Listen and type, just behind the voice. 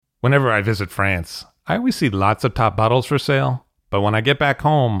Whenever I visit France, I always see lots of top bottles for sale, but when I get back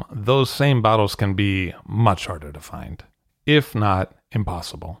home, those same bottles can be much harder to find, if not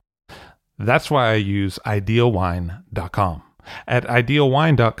impossible. That's why I use idealwine.com. At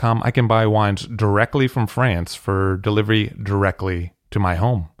idealwine.com, I can buy wines directly from France for delivery directly to my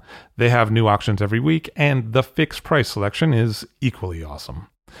home. They have new auctions every week, and the fixed price selection is equally awesome.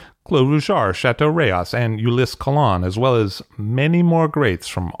 Clos Rougeard, Chateau Rayas, and Ulysse Collin, as well as many more greats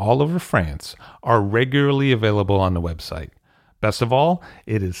from all over France, are regularly available on the website. Best of all,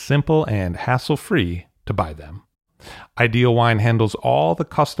 it is simple and hassle-free to buy them. Ideal Wine handles all the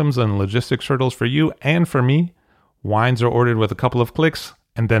customs and logistics hurdles for you and for me. Wines are ordered with a couple of clicks,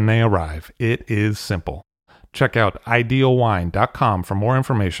 and then they arrive. It is simple. Check out idealwine.com for more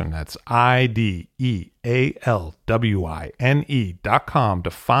information. That's IDEALWINE.com to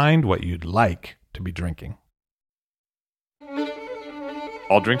find what you'd like to be drinking.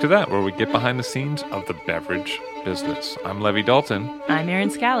 I'll drink to that, where we get behind the scenes of the beverage business. I'm Levi Dalton. I'm Erin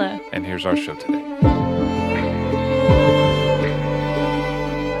Scala. And here's our show today.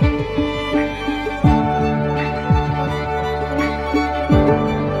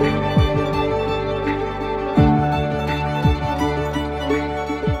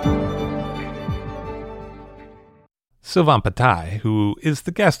 Sylvain Pataille, who is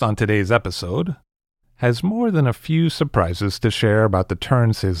the guest on today's episode, has more than a few surprises to share about the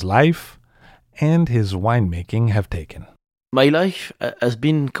turns his life and his winemaking have taken. My life has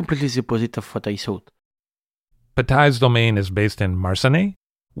been completely the opposite of what I thought. Pataille's domain is based in Marsanne,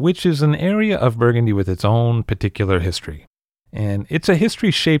 which is an area of Burgundy with its own particular history. And it's a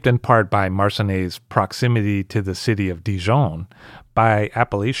history shaped in part by Marsanne's proximity to the city of Dijon, by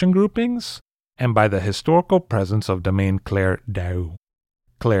appellation groupings, and by the historical presence of Domaine Claire Daou.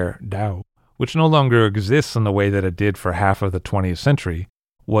 Claire Daou, which no longer exists in the way that it did for half of the 20th century,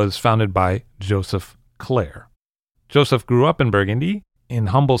 was founded by Joseph Claire. Joseph grew up in Burgundy in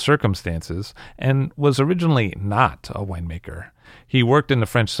humble circumstances and was originally not a winemaker. He worked in the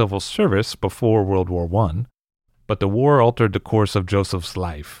French civil service before World War I, but the war altered the course of Joseph's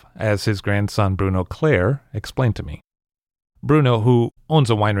life, as his grandson Bruno Claire explained to me. Bruno, who owns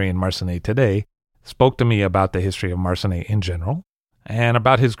a winery in Marsanne today, spoke to me about the history of Marsanne in general, and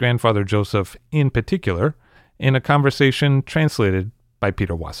about his grandfather Joseph in particular, in a conversation translated by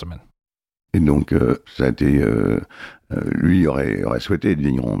Peter Wasserman. Et donc, ça a été... lui aurait souhaité être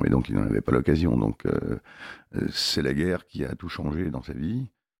vigneron, mais donc il n'en avait pas l'occasion. Donc, c'est la guerre qui a tout changé dans sa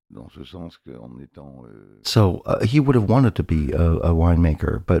vie, dans ce sens qu'en étant... So, he would have wanted to be a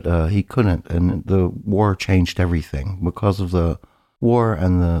winemaker, but he couldn't, and the war changed everything. Because of the war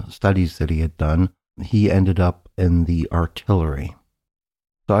and the studies that he had done, he ended up in the artillery.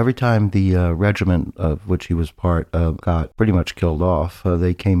 So every time the regiment of which he was part of got pretty much killed off,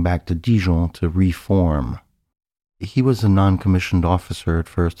 they came back to Dijon to reform. He was a non-commissioned officer at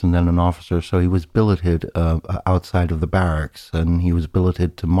first and then an officer, so he was billeted outside of the barracks, and he was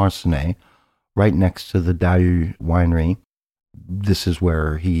billeted to Marsanne, right next to the Daou winery. This is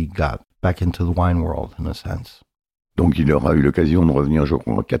where he got back into the wine world, in a sense. Donc il aura eu l'occasion de revenir, je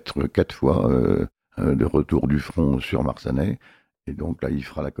crois, quatre fois de retour du front sur Marsanne. Et donc là, il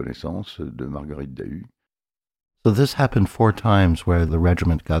fera la connaissance de Marguerite Daou. So this happened 4 times where the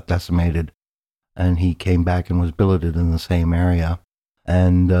regiment got decimated, and he came back and was billeted in the same area.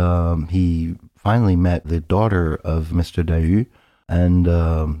 And he finally met the daughter of Mr. Daou, and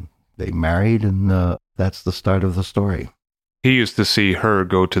they married, and that's the start of the story. He used to see her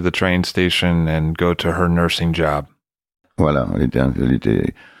go to the train station and go to her nursing job. Voilà, elle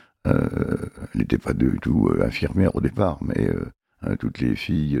était pas du tout infirmière au départ, mais toutes les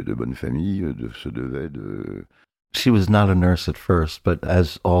filles de bonne famille se devaient de... She was not a nurse at first, but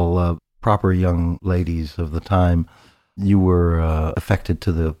as all proper young ladies of the time, you were affected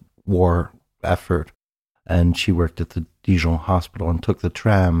to the war effort, and she worked at the Dijon hospital and took the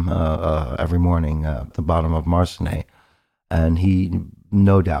tram every morning at the bottom of Marsanne, and he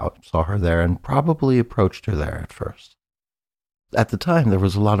no doubt saw her there and probably approached her there at first. At the time, there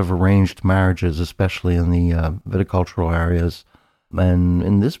was a lot of arranged marriages, especially in the viticultural areas. And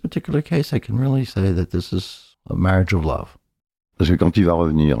in this particular case, I can really say that this is a marriage of love. Parce que quand il va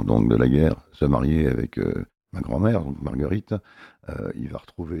revenir donc de la guerre, se marier avec ma grand-mère, donc Marguerite, il va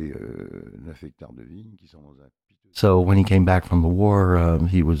retrouver 9 hectares de vignes qui sont dans un... So when he came back from the war,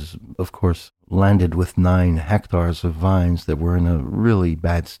 he was, of course, landed with 9 hectares of vines that were in a really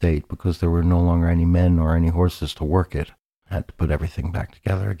bad state because there were no longer any men or any horses to work it. Had to put everything back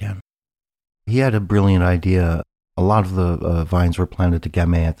together again. He had a brilliant idea. A lot of the vines were planted to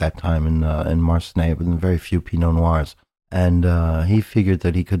Gamay at that time in Marsanne, but very few Pinot Noirs. And he figured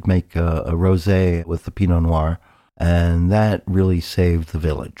that he could make a rosé with the Pinot Noir, and that really saved the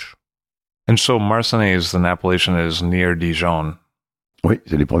village. And so Marsanne, an appellation, is near Dijon. Oui,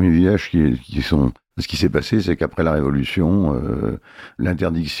 c'est les premiers villages qui sont... Ce qui s'est passé, c'est qu'après la Révolution,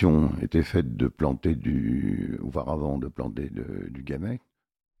 l'interdiction était faite de planter auparavant de planter du gamay.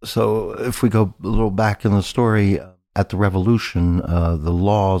 So if we go a little back in the story, at the Revolution,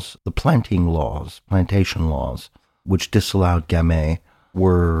 the plantation laws, which disallowed gamay,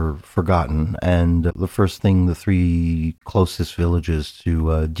 were forgotten. And the first thing the three closest villages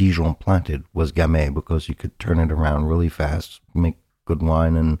to Dijon planted was gamay, because you could turn it around really fast, make good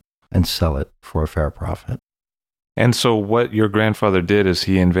wine, and sell it for a fair profit. And so what your grandfather did is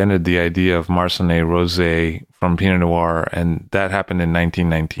he invented the idea of Marsanne Rosé from Pinot Noir, and that happened in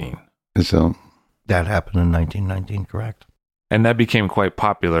 1919. So that happened in 1919, correct? And that became quite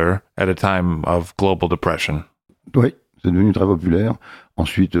popular at a time of global depression. Oui, c'est devenu très populaire.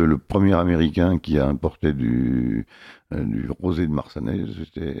 Ensuite, le premier Américain qui a importé du rosé de Marsanne,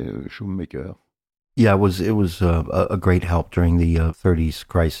 c'était Shoemaker. Yeah, it was a great help during the 30s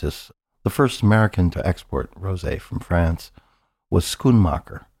crisis. The first American to export rosé from France was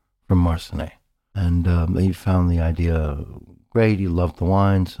Schoonmaker from Marsanne. And he found the idea great. He loved the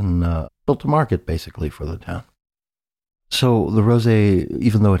wines and built a market basically for the town. So the rosé,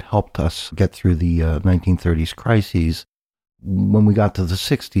 even though it helped us get through the 1930s crises, when we got to the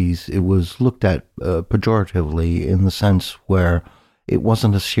 60s, it was looked at pejoratively in the sense where it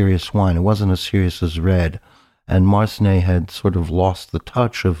wasn't as serious wine. It wasn't as serious as red. And Marsanne had sort of lost the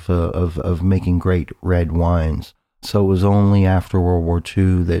touch of making great red wines. So it was only after World War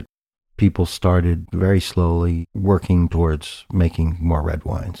II that people started very slowly working towards making more red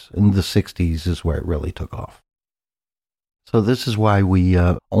wines. In the 60s is where it really took off. So this is why we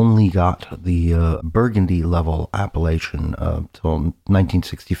only got the Burgundy level appellation till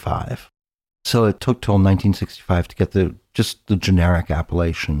 1965. So it took till 1965 to get just the generic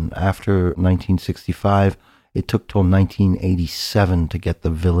appellation. After 1965, it took till 1987 to get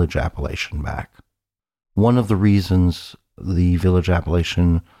the village appellation back. One of the reasons the village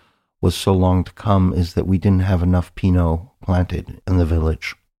appellation was so long to come is that we didn't have enough Pinot planted in the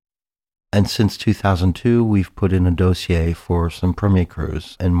village. And since 2002, we've put in a dossier for some Premier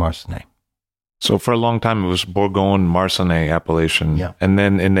Crus in Marsanne. So for a long time, it was Bourgogne Marsanne appellation. Yeah. And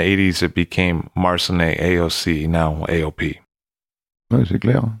then in the 80s, it became Marsanne AOC, now AOP. Oui, c'est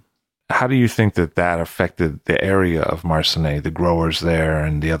clair. How do you think that affected the area of Marsanne, the growers there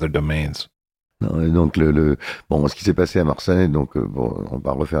and the other domains? Non, donc bon, ce qui s'est passé à Marsanne, donc bon, on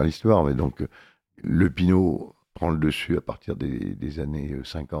va refaire l'histoire, mais donc le Pinot prend le dessus à partir des années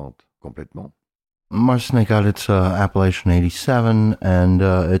 50 complètement. Marsanne got its appellation in 87, and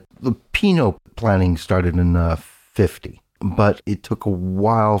the Pinot planting started in 50. But it took a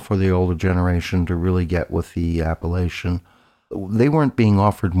while for the older generation to really get with the appellation. They weren't being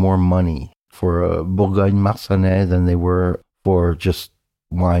offered more money for Bourgogne Marsanne than they were for just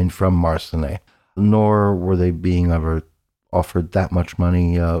wine from Marsanne, nor were they being ever offered that much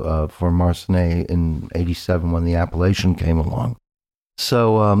money for Marsanne in 87 when the appellation came along.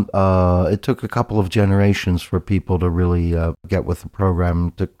 So it took a couple of generations for people to really get with the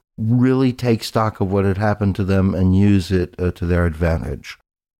program, to really take stock of what had happened to them and use it to their advantage.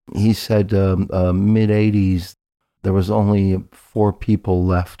 He said mid-80s, there was only 4 people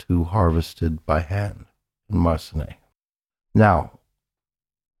left who harvested by hand in Marsanne. Now,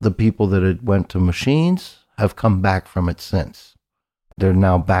 the people that had went to machines have come back from it since. They're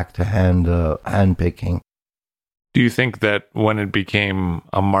now back to hand picking. Do you think that when it became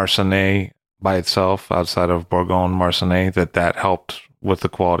a Marsanne by itself, outside of Bourgogne Marsanne, that helped with the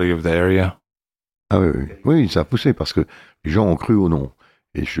quality of the area? Ah oui, ça a poussé parce que les gens ont cru au nom.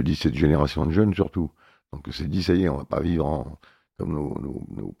 Et je te dis, cette génération de jeunes surtout. Donc c'est dit, ça y est, on va pas vivre comme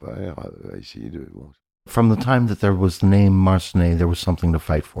nos pères à essayer de... Bon. From the time that there was the name Marsanne, there was something to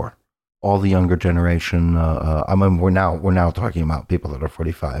fight for. All the younger generation, I mean, we're now talking about people that are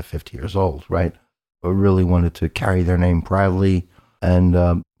 45, 50 years old, right? Who really wanted to carry their name proudly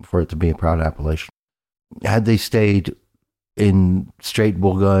and for it to be a proud appellation. Had they stayed in straight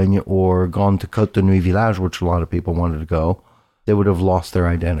Bourgogne or gone to Côte de Nuit Village, which a lot of people wanted to go, they would have lost their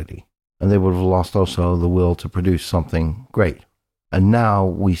identity. And they would have lost also the will to produce something great. And now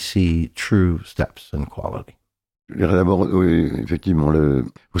we see true steps in quality. D'abord, oui, effectivement,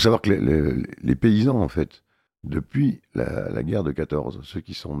 faut savoir que les paysans, en fait, depuis la guerre de 14, ceux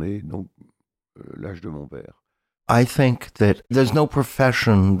qui sont nés, donc l'âge de mon père. I think that there's no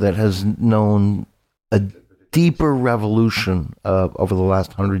profession that has known a deeper revolution over the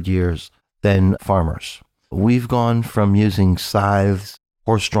last 100 years than farmers. We've gone from using scythes,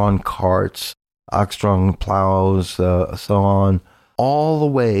 horse-drawn carts, ox-drawn plows, so on, all the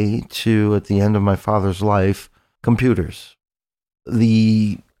way to, at the end of my father's life, computers.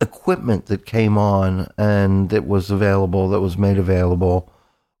 The equipment that came on and that was available, that was made available,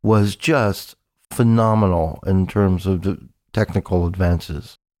 was just phenomenal in terms of the technical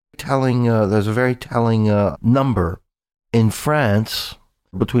advances. There's a very telling number. In France,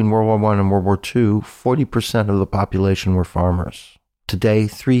 between World War I and World War II, 40% of the population were farmers. Today,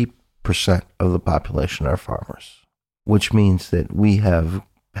 3% of the population are farmers, which means that we have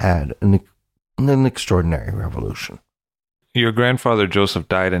had an extraordinary revolution. Your grandfather, Joseph,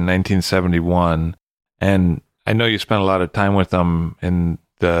 died in 1971, and I know you spent a lot of time with him in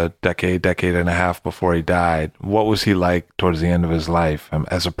the decade and a half before he died. What was he like towards the end of his life?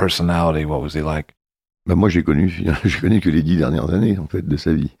 As a personality, what was he like? Moi, j'ai connu que les 10 dernières années, en fait, de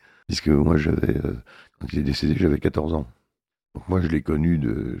sa vie. Puisque moi, quand il est décédé, j'avais 14 ans. Donc moi, je l'ai connu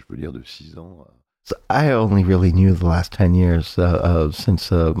de 6 ans. So I only really knew the last 10 years since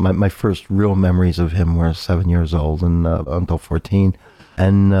my first real memories of him were 7 years old and until 14.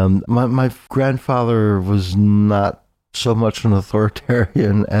 And my grandfather was not so much an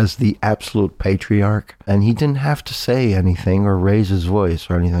authoritarian as the absolute patriarch. And he didn't have to say anything or raise his voice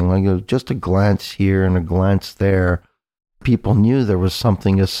or anything. Like just a glance here and a glance there. People knew there was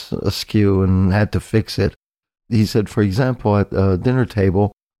something askew and had to fix it. He said, for example, at a dinner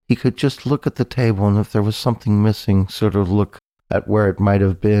table, he could just look at the table, and if there was something missing, sort of look at where it might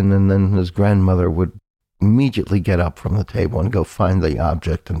have been, and then his grandmother would immediately get up from the table and go find the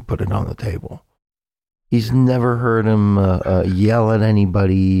object and put it on the table. He's never heard him yell at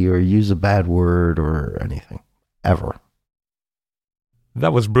anybody or use a bad word or anything, ever.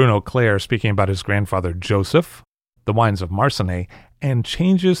 That was Bruno Claire speaking about his grandfather Joseph, the wines of Marsanne, and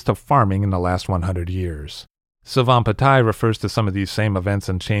changes to farming in the last 100 years. Sylvain Pataille refers to some of these same events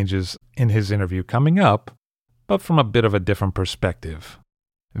and changes in his interview coming up, but from a bit of a different perspective.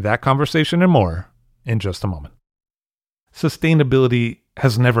 That conversation and more in just a moment. Sustainability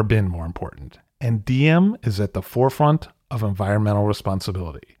has never been more important, and Diem is at the forefront of environmental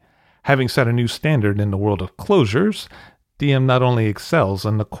responsibility. Having set a new standard in the world of closures, Diem not only excels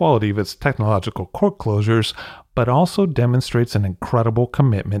in the quality of its technological cork closures, but also demonstrates an incredible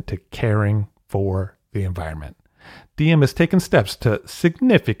commitment to caring for the environment. Diem has taken steps to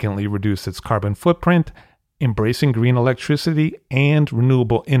significantly reduce its carbon footprint, embracing green electricity and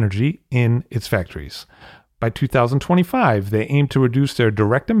renewable energy in its factories. By 2025, they aim to reduce their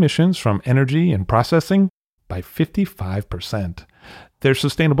direct emissions from energy and processing by 55%. Their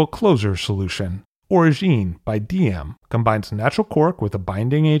sustainable closure solution, Origine by Diem, combines natural cork with a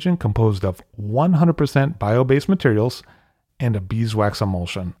binding agent composed of 100% bio-based materials and a beeswax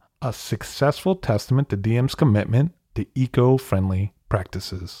emulsion, a successful testament to Diem's commitment to eco-friendly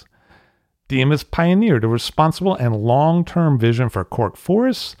practices. Diem has pioneered a responsible and long-term vision for cork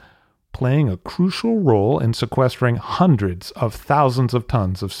forests, playing a crucial role in sequestering hundreds of thousands of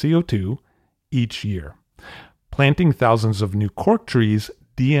tons of CO2 each year. Planting thousands of new cork trees,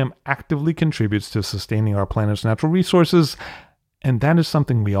 Diem actively contributes to sustaining our planet's natural resources, and that is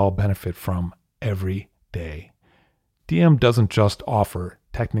something we all benefit from every day. Diem doesn't just offer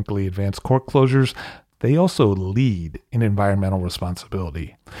technically advanced cork closures, they also lead in environmental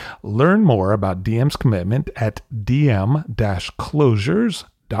responsibility. Learn more about Diem's commitment at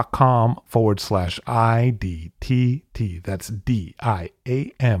diem-closures.com/IDTT. That's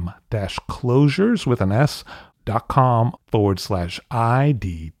DIAM-closures with an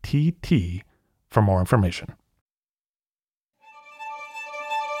S.com/IDTT for more information.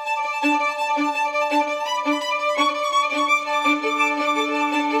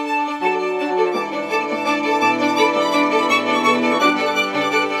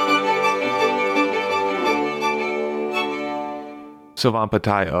 Sylvain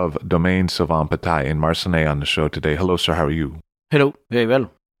Pataille of Domaine Sylvain Pataille in Marsanne on the show today. Hello, sir. How are you? Hello. Very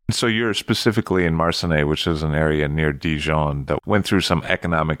well. So you're specifically in Marsanne, which is an area near Dijon that went through some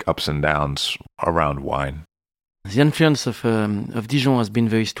economic ups and downs around wine. The influence of Dijon has been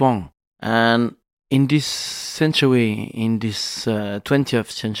very strong. And in this century, in this 20th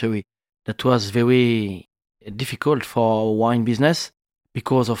century, that was very difficult for wine business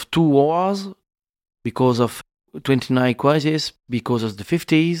because of two wars, because of 29 crisis, because of the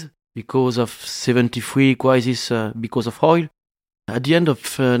 50s, because of 73 crisis, because of oil. At the end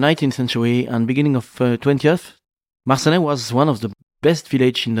of 19th century and beginning of 20th, Marsanne was one of the best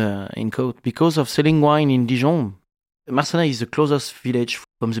village in Côte because of selling wine in Dijon. Marsanne is the closest village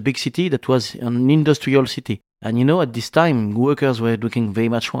from the big city that was an industrial city. And at this time, workers were drinking very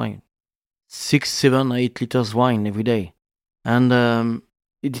much wine. 6, 7, 8 liters wine every day. And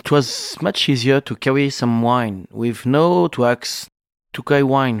it was much easier to carry some wine with no trucks to carry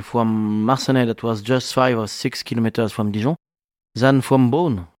wine from Marcenais, that was just 5 or 6 kilometers from Dijon, than from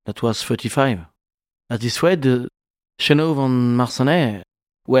Beaune, that was 35. As this way, the Chenauve and Marcenais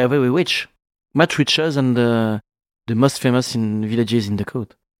were very rich, much richer than the most famous villages in the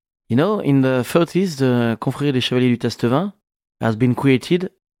côte. You know, in the 30s, the Confrérie des Chevaliers du Testevin has been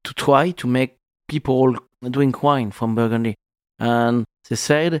created to try to make people drink wine from Burgundy. And they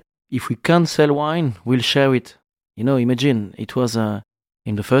said, if we can't sell wine, we'll share it. You know, imagine, it was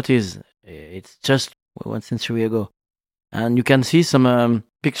in the 30s. It's just 1 century ago. And you can see some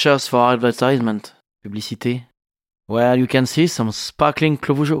pictures for advertisement, publicité, where you can see some sparkling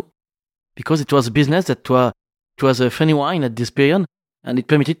Clos Vougeot. Because it was a business that it was a funny wine at this period, and it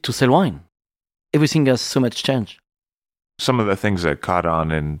permitted to sell wine. Everything has so much changed. Some of the things that caught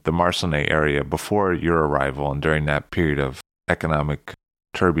on in the Marcenais area before your arrival and during that period of economic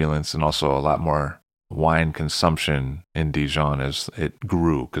turbulence, and also a lot more wine consumption in Dijon as it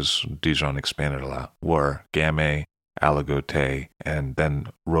grew, because Dijon expanded a lot, were Gamay, Aligoté, and then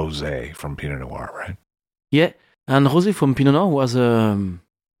Rosé from Pinot Noir, right? Yeah, and Rosé from Pinot Noir was a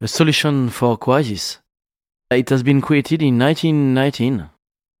solution for crisis. It has been created in 1919,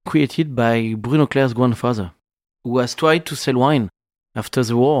 created by Bruno Clerc's grandfather, who has tried to sell wine after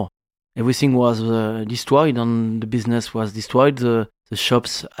the war. Everything was destroyed, and the business was destroyed. The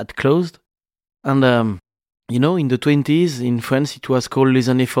shops had closed. And, you know, in the 20s, in France, it was called Les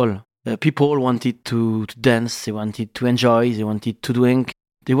Années Folles. People wanted to dance, they wanted to enjoy, they wanted to drink,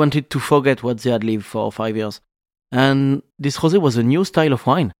 they wanted to forget what they had lived for 5 years. And this rosé was a new style of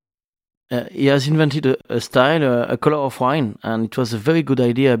wine. He has invented a style, a color of wine, and it was a very good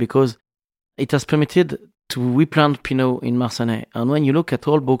idea because it has permitted to replant Pinot in Marcenais. And when you look at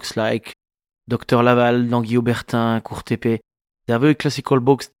all books like Dr. Laval, Tanguy Aubertin, Courtépée, they are very classical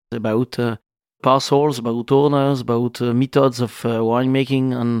books about parcels, about owners, about methods of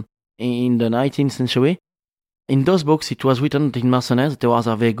winemaking and in the 19th century. In those books, it was written in Marcenais. The ones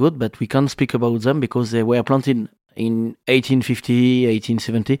are very good, but we can't speak about them because they were planted in 1850,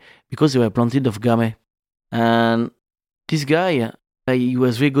 1870, because they were planted of Gamay. And this guy, he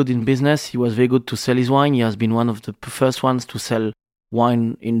was very good in business. He was very good to sell his wine. He has been one of the first ones to sell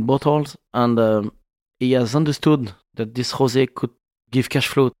wine in bottles. And he has understood that this rosé could give cash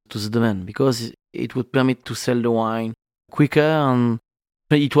flow to the demand because it would permit to sell the wine quicker. And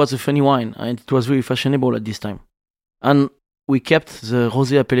it was a funny wine, and it was very fashionable at this time. And we kept the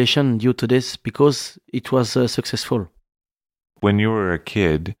rosé appellation due to this because it was successful. When you were a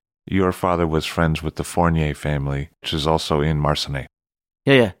kid, your father was friends with the Fournier family, which is also in Marcenais.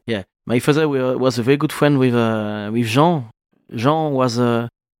 Yeah. My father was a very good friend with Jean. Jean was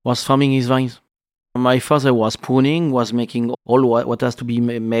farming his vines. My father was pruning, was making all what has to be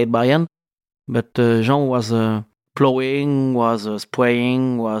made by hand. But Jean was plowing, was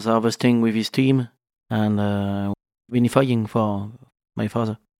spraying, was harvesting with his team, and vinifying for my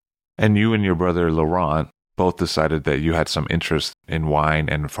father. And you and your brother Laurent both decided that you had some interest in wine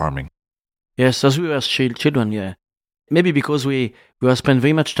and farming. Yes, as we were children, yeah. Maybe because we spent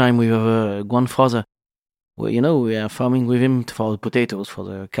very much time with our grandfather. Well, you know, we are farming with him for the potatoes, for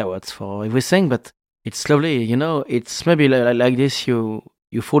the carrots, for everything, but it's lovely, you know. It's maybe like this, you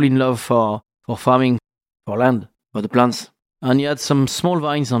fall in love for farming, for land, for the plants. And he had some small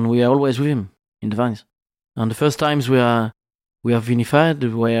vines, and we are always with him in the vines. And the first times we have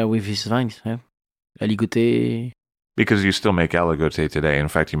vinified were with his vines, yeah. Aligoté. Because you still make Aligoté today. In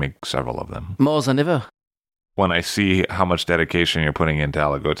fact, you make several of them. More than ever. When I see how much dedication you're putting into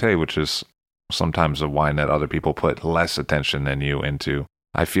Aligoté, which is sometimes a wine that other people put less attention than you into,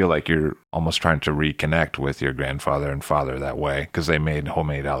 I feel like you're almost trying to reconnect with your grandfather and father that way, because they made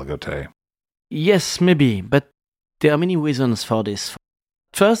homemade Aligoté. Yes, maybe, but there are many reasons for this.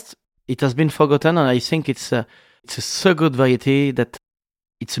 First, it has been forgotten, and I think it's a so good variety that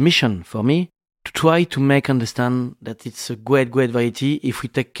it's a mission for me to try to make understand that it's a great variety if we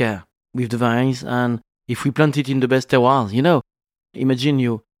take care with the vines and if we plant it in the best terroirs. You know, imagine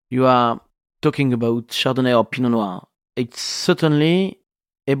you are talking about Chardonnay or Pinot Noir. It's certainly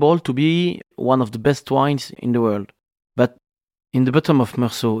able to be one of the best wines in the world. But in the bottom of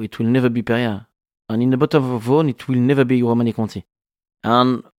Meursault, it will never be Perrier. And in the bottom of Beaune, it will never be Romanée-Conti.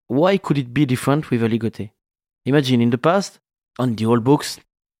 And why could it be different with Aligoté? Imagine, in the past, on the old books,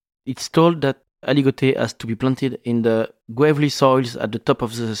 it's told that Aligoté has to be planted in the gravelly soils at the top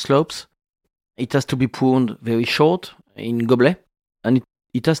of the slopes. It has to be pruned very short, in gobelet, and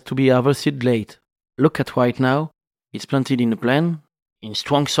it has to be harvested late. Look at right now, it's planted in the plain, in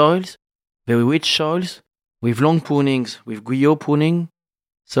strong soils, very rich soils, with long prunings, with Guyot pruning.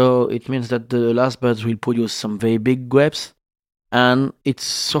 So it means that the last buds will produce some very big grapes. And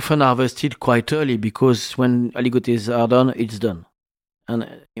it's often harvested quite early because when aligotés are done, it's done.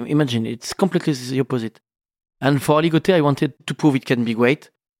 And imagine, it's completely the opposite. And for aligoté, I wanted to prove it can be great.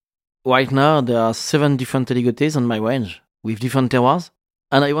 Right now, there are 7 different aligotés on my range with different terroirs.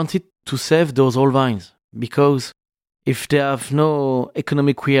 And I wanted to save those old vines because if they have no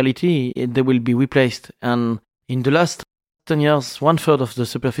economic reality, they will be replaced. And in the last 10 years, 1/3 of the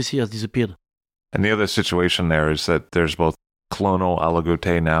superficie has disappeared. And the other situation there is that there's both clonal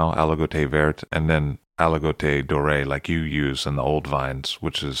aligoté now, aligoté vert, and then aligoté doré like you use in the old vines,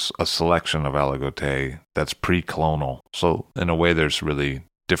 which is a selection of aligoté that's pre-clonal. So in a way, there's really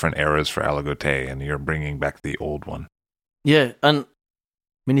different eras for aligoté, and you're bringing back the old one. Yeah, and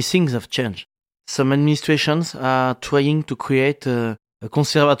many things have changed. Some administrations are trying to create a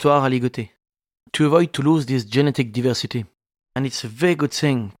conservatoire aligoté to avoid to lose this genetic diversity. And it's a very good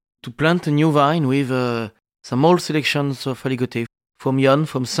thing to plant a new vine with some old selections of aligoté from Yonne,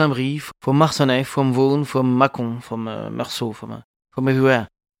 from Saint-Brie, from Marcenais, from Vaughan, from Mâcon, from Meursault, from everywhere.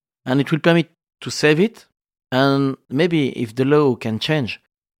 And it will permit to save it, and maybe if the law can change,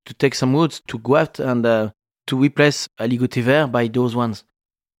 to take some woods to graft and to replace aligoté vert by those ones.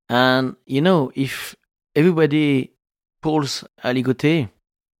 And, if everybody pulls aligoté,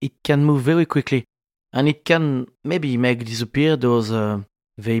 it can move very quickly. And it can maybe make disappear those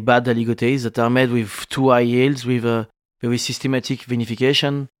very bad aligotés that are made with too high yields, with very systematic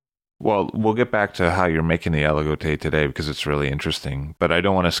vinification. Well, we'll get back to how you're making the aligoté today because it's really interesting. But I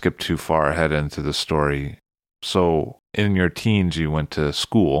don't want to skip too far ahead into the story. So in your teens, you went to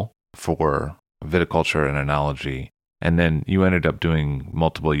school for viticulture and enology, and then you ended up doing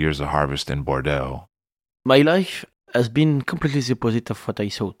multiple years of harvest in Bordeaux. My life has been completely the opposite of what I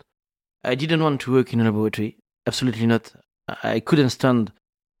thought. I didn't want to work in a laboratory. Absolutely not. I couldn't stand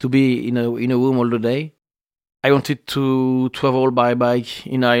to be in a room all the day. I wanted to travel by bike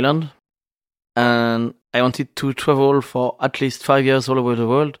in Ireland, and I wanted to travel for at least 5 years all over the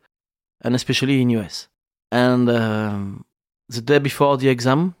world, and especially in US. And the day before the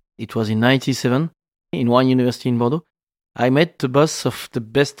exam, it was in 1997, in one university in Bordeaux, I met the boss of the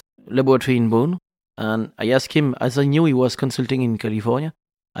best laboratory in Beaune, and I asked him, as I knew he was consulting in California,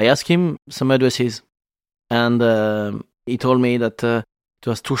 I asked him some addresses, and he told me that it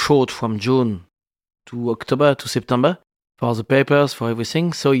was too short from June to October to September for the papers, for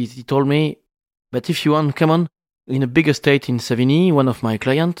everything. So he told me, but if you want, come on, in a big estate in Savigny, one of my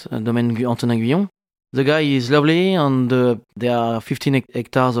clients, Domaine Antonin Guyon. The guy is lovely, and there are 15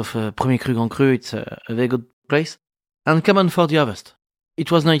 hectares of Premier Cru Grand Cru. It's a very good place. And come on for the harvest.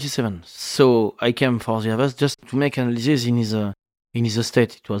 It was 97, so I came for the harvest just to make analysis in his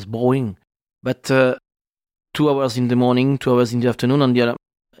estate. It was boring, but 2 hours in the morning, 2 hours in the afternoon, and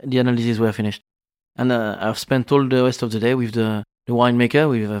the analyses were finished. And I've spent all the rest of the day with the winemaker,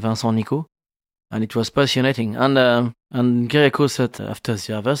 with Vincent Nicot, and it was fascinating. And Greco said after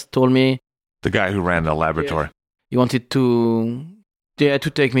the harvest, told me, the guy who ran the laboratory, he wanted to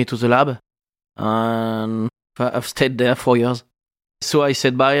take me to the lab, and I've stayed there 4 years. So I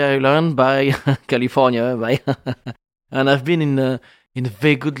said bye Ireland, bye California, bye, and I've been in a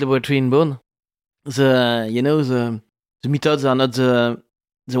very good laboratory in Beaune. The methods are not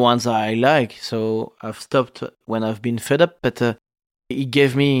the ones I like, so I've stopped when I've been fed up. But it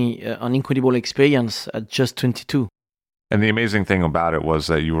gave me an incredible experience at just 22. And the amazing thing about it was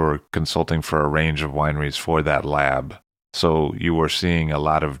that you were consulting for a range of wineries for that lab. So you were seeing a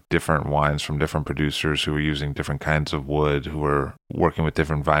lot of different wines from different producers who were using different kinds of wood, who were working with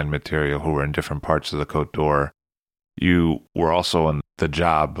different vine material, who were in different parts of the Côte d'Or. You were also in the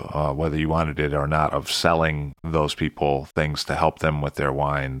job, whether you wanted it or not, of selling those people things to help them with their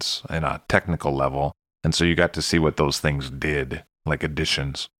wines in a technical level. And so you got to see what those things did, like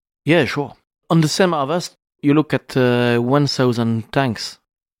additions. Yeah, sure. On the same harvest, you look at 1,000 tanks.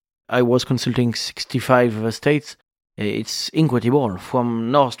 I was consulting 65 estates. It's incredible.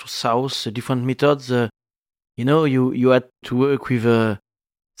 From north to south, different methods. You had to work with the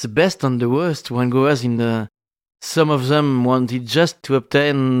best and the worst winegrowers in the... Some of them wanted just to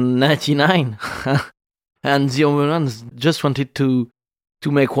obtain 99. And the other ones just wanted to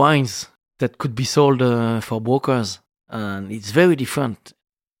make wines that could be sold for brokers. And it's very different.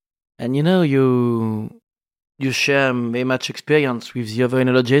 And you share very much experience with the other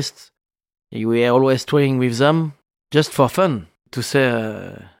enologists. We are always toying with them just for fun to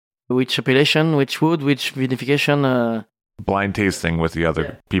say which appellation, which wood, which vinification. Blind tasting with the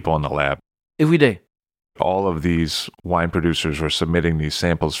other people in the lab. Every day. all of these wine producers were submitting these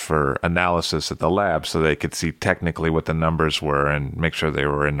samples for analysis at the lab so they could see technically what the numbers were and make sure they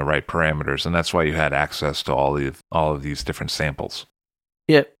were in the right parameters. And that's why you had access to all of these different samples.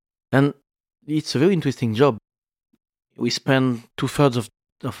 Yeah, and it's a very interesting job. We spend 2/3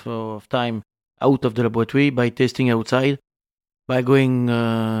 of time out of the laboratory by testing outside, by going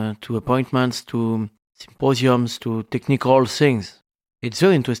to appointments, to symposiums, to technical things. It's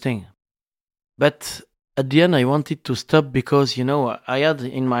very interesting. But at the end, I wanted to stop because, I had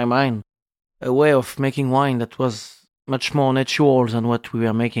in my mind a way of making wine that was much more natural than what we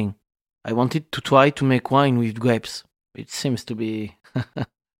were making. I wanted to try to make wine with grapes. It seems to be...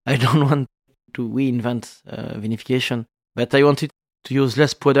 I don't want to reinvent vinification, but I wanted to use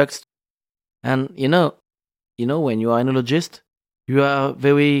less products. And, when you are an enologist, you are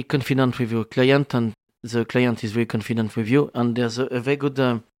very confident with your client, and the client is very confident with you, and there's a very good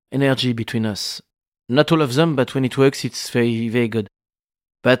energy between us. Not all of them, but when it works, it's very, very good.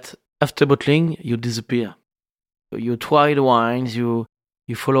 But after bottling, you disappear. You try the wines, you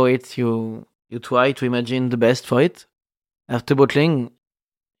follow it, you try to imagine the best for it. After bottling,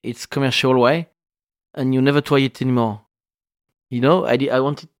 it's commercial way, and you never try it anymore. I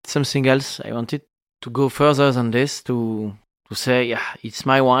wanted something else. I wanted to go further than this, to say, yeah, it's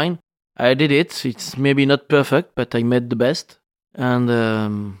my wine. I did it. It's maybe not perfect, but I made the best.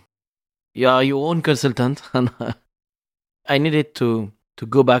 And you are your own consultant. And I needed to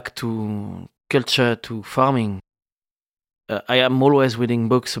go back to culture, to farming. I am always reading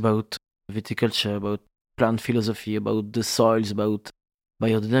books about viticulture, about plant philosophy, about the soils, about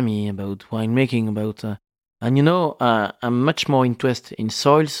biodynamics, about winemaking, about... I'm much more interested in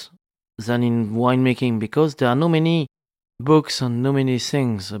soils than in winemaking because there are no many books and no many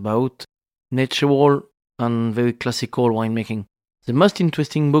things about natural and very classical winemaking. The most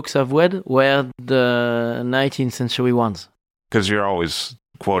interesting books I've read were the 19th century ones. Because you're always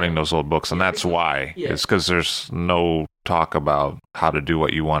quoting those old books, and that's why. Yeah. It's because there's no talk about how to do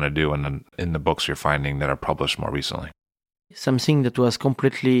what you want to do in the books you're finding that are published more recently. Something that was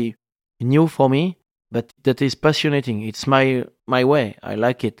completely new for me, but that is passionating. It's my way. I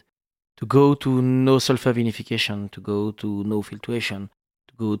like it. To go to no sulfur vinification, to go to no filtration,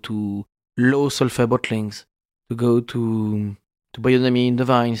 to go to low sulfur bottlings, to go to biodynamics in the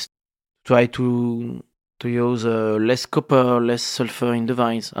vines, try to use less copper, less sulfur in the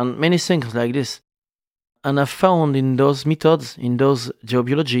vines, and many things like this. And I found in those methods, in those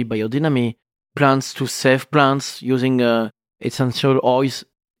geobiology, biodynamics, plants to save plants using essential oils,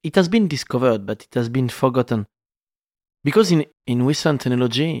 it has been discovered, but it has been forgotten. Because in recent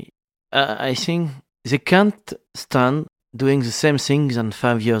enology, I think they can't stand doing the same things than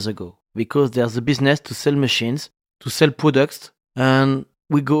 5 years ago. Because there's a business to sell machines, to sell products, and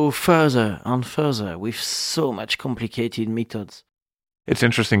we go further and further with so much complicated methods. It's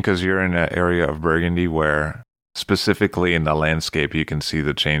interesting because you're in an area of Burgundy where, specifically in the landscape, you can see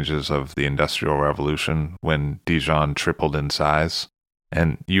the changes of the Industrial Revolution when Dijon tripled in size.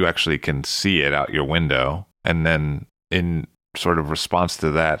 And you actually can see it out your window. And then in sort of response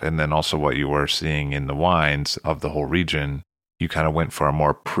to that, and then also what you were seeing in the wines of the whole region, you kind of went for a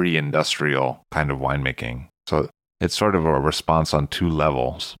more pre-industrial kind of winemaking. So it's sort of a response on two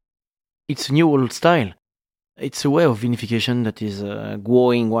levels. It's a new old style. It's a way of vinification that is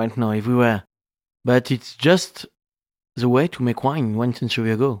growing right now everywhere. But it's just the way to make wine 1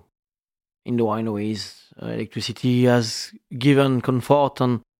 century ago. In the wineries, electricity has given comfort,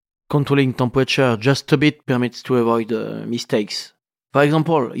 and controlling temperature just a bit permits to avoid mistakes. For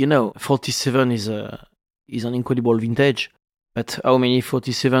example, 47 is an incredible vintage, but how many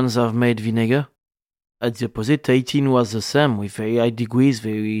 47s have made vinegar? At the opposite, 18 was the same, with very high degrees,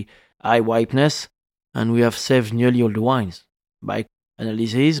 very high ripeness, and we have saved nearly all the wines by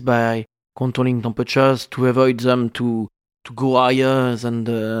analysis, by controlling temperatures to avoid them to go higher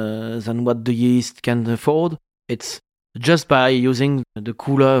than what the yeast can afford. It's just by using the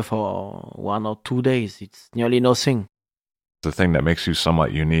cooler for 1 or 2 days. It's nearly nothing. The thing that makes you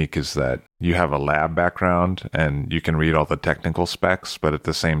somewhat unique is that you have a lab background and you can read all the technical specs, but at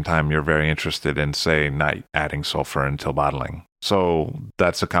the same time, you're very interested in, say, not adding sulfur until bottling. So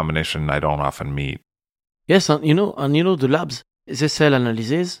that's a combination I don't often meet. Yes, and the labs, they sell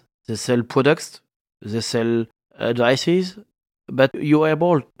analyses, they sell products, they sell advices, but you are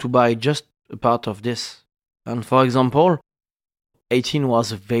able to buy just a part of this. And for example, 18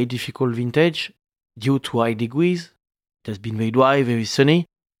 was a very difficult vintage due to high degrees. It has been very dry, very sunny.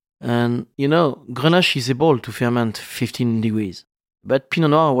 And, Grenache is able to ferment 15 degrees. But Pinot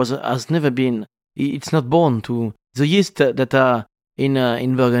Noir has never been, it's not born to, the yeast that are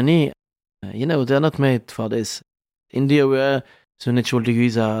in Burgundy They're not made for this. In the area, the natural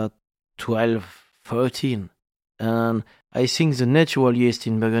degrees are 12, 13. And I think the natural yeast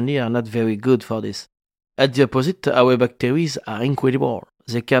in Burgundy are not very good for this. At the opposite, our bacteria are incredible.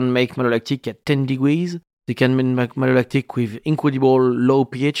 They can make malolactic at 10 degrees. They can make malolactic with incredible low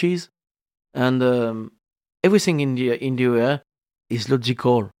pHs. And everything in the area is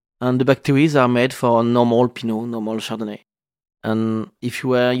logical. And the bacteria are made for normal Pinot, normal Chardonnay. And if you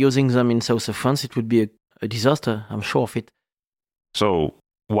were using them in south of France, it would be a disaster, I'm sure of it. So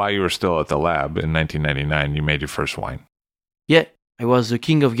while you were still at the lab in 1999, you made your first wine. Yeah, I was the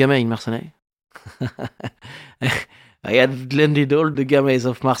king of Gamay in Marsanne. I had blended all the Gamays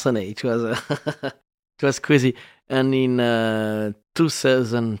of Marsanne. It was crazy. And in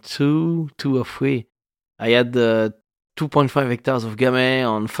 2002, 2 or 3, I had 2.5 hectares of Gamay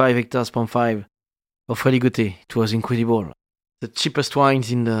on 5 hectares, 0.5 of Freligoté. It was incredible. The cheapest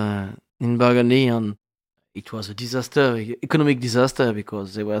wines in Burgundy, and it was a disaster, economic disaster,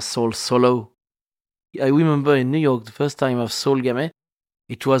 because they were sold so low. I remember in New York, the first time I've sold Gamay,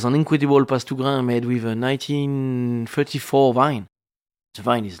 it was an incredible Passe tout grain made with a 1934 vine. The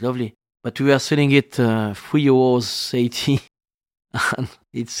vine is lovely, but we were selling it €3.80, and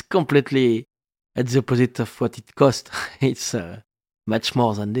it's completely at the opposite of what it cost. It's much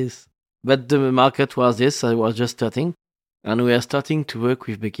more than this. But the market was this. I was just starting. And we are starting to work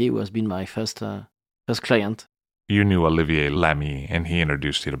with Becky, who has been my first client. You knew Olivier Lamy, and he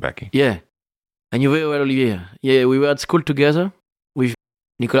introduced you to Becky. Yeah. I knew very well Olivier. Yeah, we were at school together with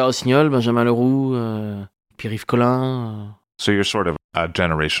Nicolas Rossignol, Benjamin Leroux, Pierre-Yves Collin. So you're sort of a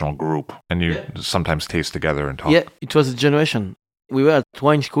generational group, and you sometimes taste together and talk. Yeah, it was a generation. We were at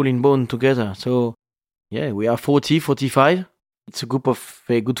wine school in Beaune together. So, yeah, we are 40, 45. It's a group of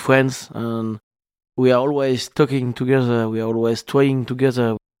very good friends, and we are always talking together. We are always trying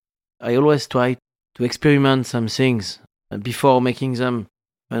together. I always try to experiment some things before making them.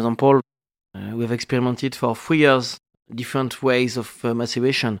 For example, we've experimented for 3 years different ways of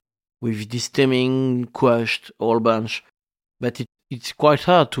maceration with distemming, crushed, whole bunch. But it's quite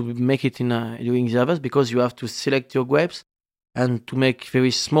hard to make it during the harvest, because you have to select your grapes and to make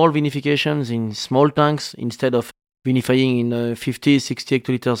very small vinifications in small tanks. Instead of vinifying in a 50, 60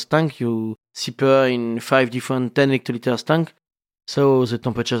 hectoliters tank, you sipper in 5 different 10 hectoliters tank. So the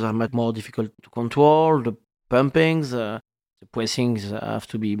temperatures are much more difficult to control. The pumpings, the pressings have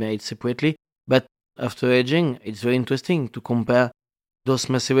to be made separately. But after aging, it's very interesting to compare those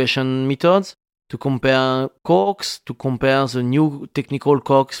maceration methods, to compare corks, to compare the new technical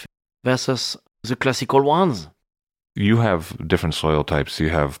corks versus the classical ones. You have different soil types. You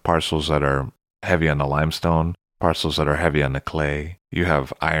have parcels that are heavy on the limestone, parcels that are heavy on the clay. You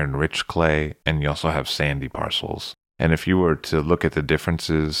have iron-rich clay, and you also have sandy parcels. And if you were to look at the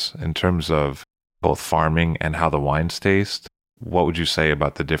differences in terms of both farming and how the wines taste, what would you say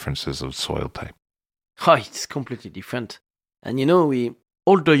about the differences of soil type? Oh, it's completely different. And we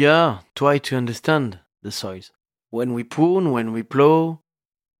all the year try to understand the soils. When we prune, when we plow,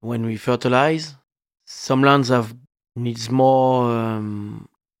 when we fertilize, some lands needs more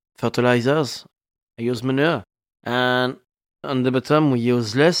fertilizers. I use manure. And on the bottom, we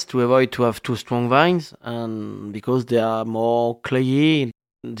use less to avoid to have too strong vines, and because they are more clayey,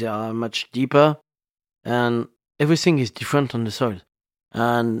 they are much deeper, and everything is different on the soil.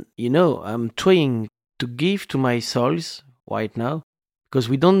 And I'm trying to give to my soils right now, because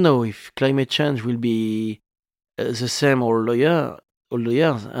we don't know if climate change will be the same all the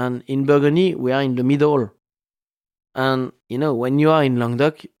years. And in Burgundy, we are in the middle. And when you are in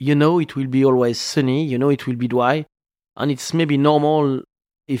Languedoc, it will be always sunny, it will be dry. And it's maybe normal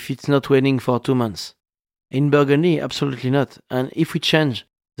if it's not raining for 2 months. In Burgundy, absolutely not. And if we change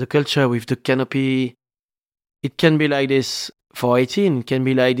the culture with the canopy, it can be like this for 18, it can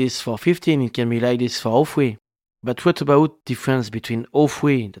be like this for 15, it can be like this for 03. But what about difference between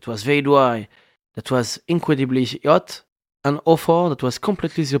 03, that was very dry, that was incredibly hot, and 04, that was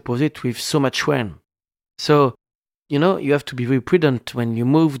completely the opposite with so much rain? So, you have to be very prudent when you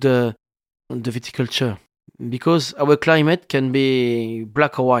move the viticulture, because our climate can be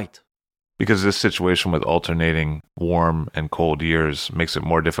black or white. Because this situation with alternating warm and cold years makes it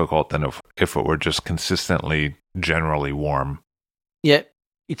more difficult than if it were just consistently generally warm. Yeah,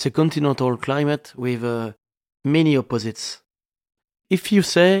 it's a continental climate with many opposites. If you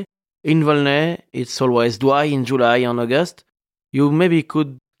say in Volnay it's always dry in July and August, you maybe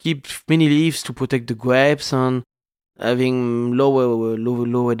could keep many leaves to protect the grapes and having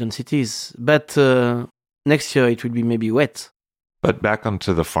lower densities. But next year it will be maybe wet. But back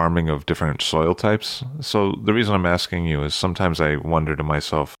onto the farming of different soil types. So the reason I'm asking you is sometimes I wonder to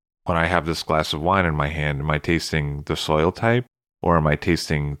myself, when I have this glass of wine in my hand, am I tasting the soil type or am I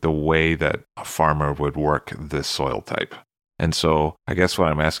tasting the way that a farmer would work this soil type? And so I guess what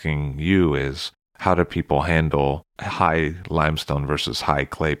I'm asking you is, how do people handle high limestone versus high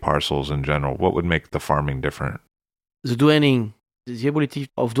clay parcels in general? What would make the farming different? The draining, the ability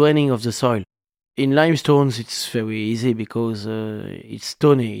of draining of the soil. In limestones, it's very easy because it's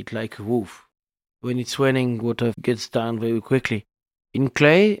stony, it's like a roof. When it's raining, water gets down very quickly. In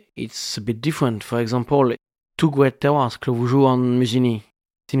clay, it's a bit different. For example, two great terroirs, Clos Vougeot and Musigny.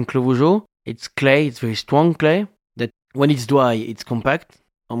 In Clos Vougeot, it's clay, it's very strong clay, that when it's dry, it's compact,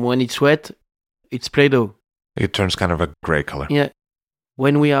 and when it's wet, it's Play-Doh. It turns kind of a gray color. Yeah.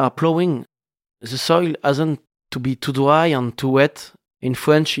 When we are plowing, the soil hasn't to be too dry and too wet. In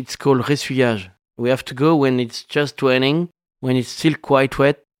French, it's called ressuyage. We have to go when it's just raining, when it's still quite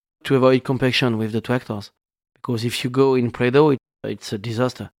wet, to avoid compaction with the tractors. Because if you go in Play-Doh, it's a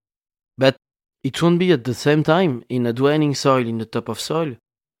disaster. But it won't be at the same time in a draining soil in the top of soil.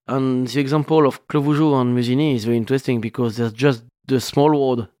 And the example of Clos Vougeot and Musigny is very interesting because there's just the small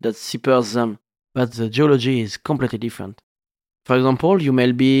road that separates them, but the geology is completely different. For example, you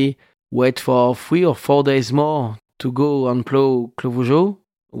may wait for 3 or 4 days more to go and plow Clos Vougeot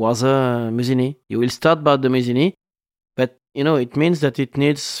rather Musigny. You will start by the Musigny, but it means that it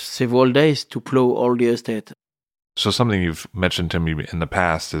needs several days to plow all the estate. So something you've mentioned to me in the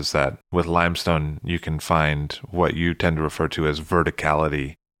past is that with limestone, you can find what you tend to refer to as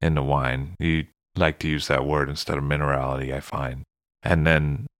verticality in the wine. You like to use that word instead of minerality, I find. And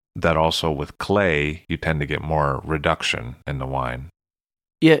then that also with clay, you tend to get more reduction in the wine.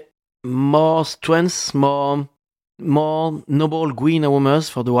 Yeah, more strength, more noble green aromas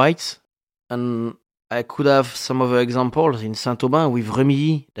for the whites. And I could have some other examples in Saint-Aubin with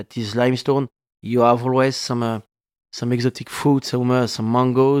Remilly, that is limestone. You have always some exotic fruits, some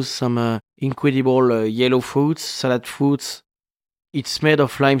mangoes, some incredible yellow fruits, salad fruits. It's made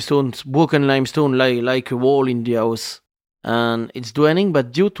of limestone, broken limestone, like a wall in the house. And it's draining,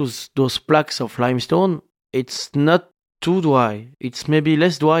 but due to those plaques of limestone, it's not too dry. It's maybe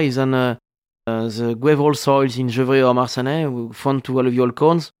less dry than the gravel soils in Gevrey or Marsanais, found to alluvial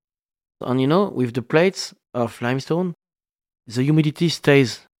cones. And with the plates of limestone, the humidity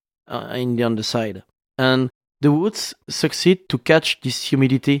stays on the underside. And the roots succeed to catch this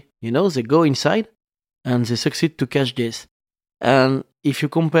humidity. They go inside and they succeed to catch this. And if you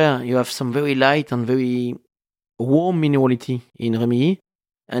compare, you have some very light and very warm minerality in Remilly.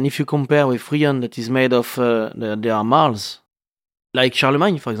 And if you compare with Friant, that is made of, there are marls. Like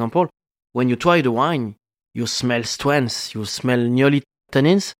Charlemagne, for example, when you try the wine, you smell strength, you smell nearly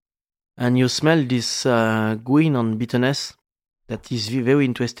tannins, and you smell this green and bitterness that is very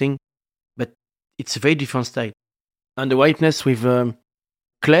interesting, but it's a very different style. And the whiteness with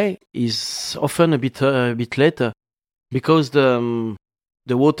clay is often a bit later, because the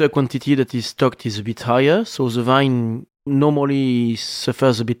water quantity that is stocked is a bit higher, so the vine normally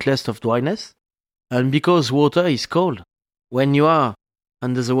suffers a bit less of dryness. And because water is cold, when you are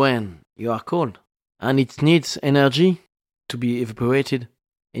under the rain, you are cold, and it needs energy to be evaporated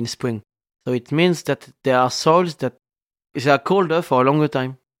in spring. So it means that there are soils that they are colder for a longer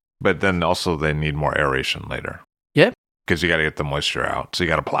time. But then also they need more aeration later. Yeah. Because you got to get the moisture out. So you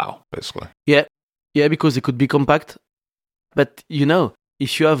got to plow, basically. Yeah, because they could be compact. But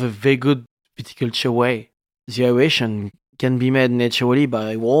if you have a very good viticulture way, the aeration can be made naturally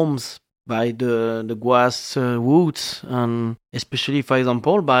by worms, by the grass roots, and especially, for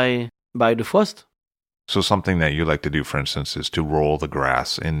example, by the frost. So something that you like to do, for instance, is to roll the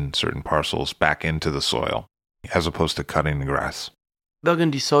grass in certain parcels back into the soil, as opposed to cutting the grass.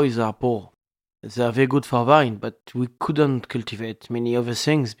 Burgundy soils are poor. They are very good for vine, but we couldn't cultivate many other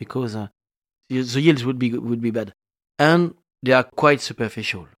things because the yields would be bad. And they are quite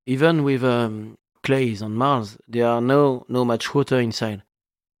superficial. Even with clays and marls, there are no much water inside.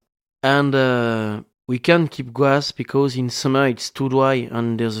 And we can't keep grass because in summer it's too dry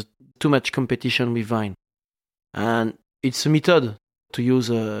and there's too much competition with vine. And it's a method to use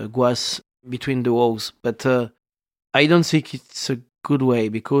grass between the rows, but I don't think it's a good way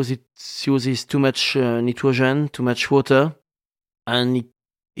because it uses too much nitrogen, too much water, and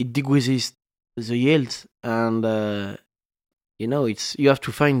it decreases the yield. And you have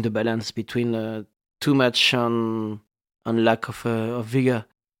to find the balance between too much and lack of vigor.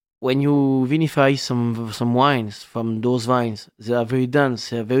 When you vinify some wines from those vines, they are very dense,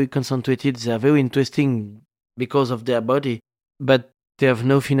 they are very concentrated, they are very interesting because of their body, but they have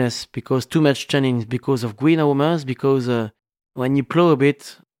no finesse because too much tannins, because of green aromas, because when you plow a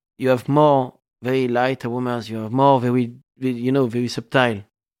bit, you have more very light aromas, you have more very subtle.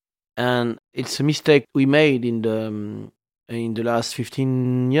 And it's a mistake we made in the last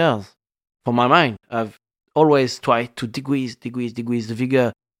 15 years. For my mind, I've always tried to decrease the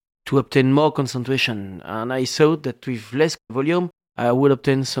vigor to obtain more concentration. And I thought that with less volume, I would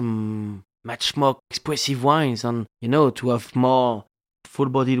obtain some much more expressive wines and, to have more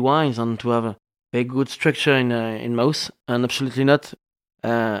full-bodied wines and to have a very good structure in mouth. And absolutely not.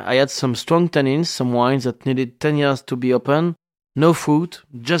 I had some strong tannins, some wines that needed 10 years to be open. No fruit,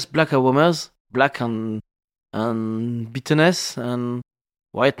 just black aromas, black and bitterness. And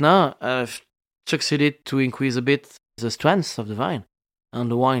right now, I've succeeded to increase a bit the strength of the vine.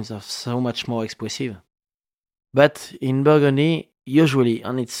 And the wines are so much more expressive. But in Burgundy, usually,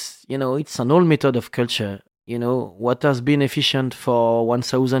 and it's an old method of culture, what has been efficient for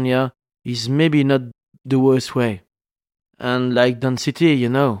 1,000 years is maybe not the worst way. And like density,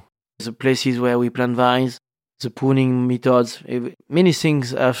 the places where we plant vines, the pruning methods, many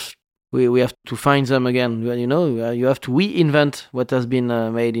things we have to find them again. You have to reinvent what has been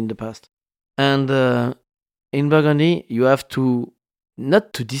made in the past. And in Burgundy, you have to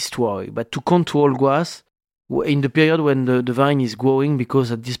not to destroy, but to control grass in the period when the vine is growing,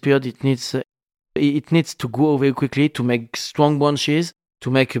 because at this period it needs to grow very quickly to make strong branches,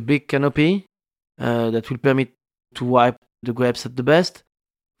 to make a big canopy that will permit to ripe the grapes at the best.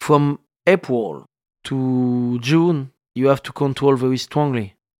 From April to June, you have to control very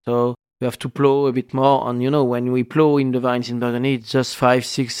strongly. So you have to plow a bit more. And when we plow in the vines in Burgundy, it's just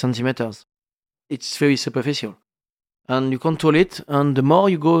 5-6 centimeters. It's very superficial. And you control it. And the more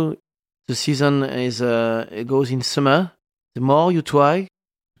you go, the season it goes in summer, the more you try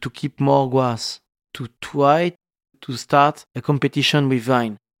to keep more grass, to try to start a competition with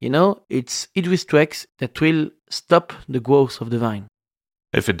vine. It's idris tracks that will stop the growth of the vine.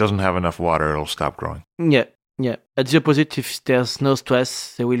 If it doesn't have enough water, it'll stop growing. Yeah. At the opposite, if there's no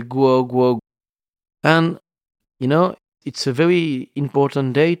stress, they will grow. And, it's a very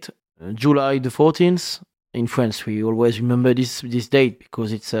important date, July the 14th. In France, we always remember this date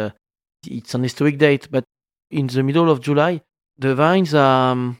because it's an historic date. But in the middle of July, the vines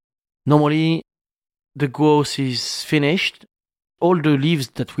are normally the growth is finished. All the leaves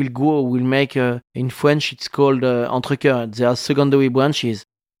that will grow will make, in French, it's called entrecœur. They are secondary branches.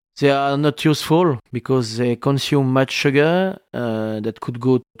 They are not useful because they consume much sugar that could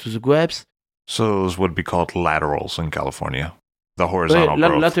go to the grapes. So those would be called laterals in California, the horizontal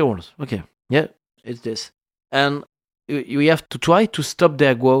growth. Laterals, okay. Yeah, it's this. And we have to try to stop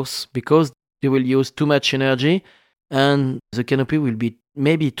their growth because they will use too much energy and the canopy will be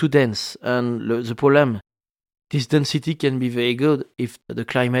maybe too dense. And the problem, this density can be very good if the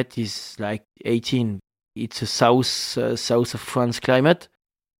climate is like 18. It's a south of France climate.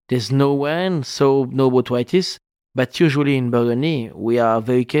 There's no rain, so no botrytis. But usually in Burgundy, we are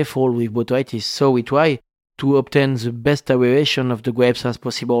very careful with botrytis. So we try to obtain the best aeration of the grapes as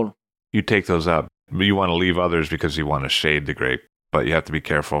possible. You take those up. You want to leave others because you want to shade the grape. But you have to be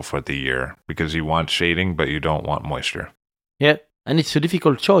careful for the year because you want shading, but you don't want moisture. Yeah, and it's a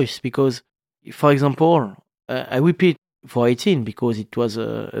difficult choice because, for example, I repeat for 18 because it was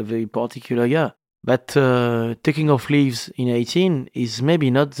a very particular year. But taking off leaves in 18 is maybe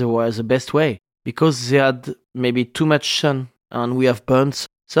not the best way because they had maybe too much sun and we have burnt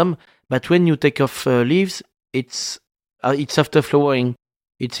some. But when you take off leaves, it's after flowering.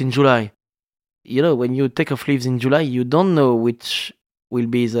 It's in July. When you take off leaves in July, you don't know which will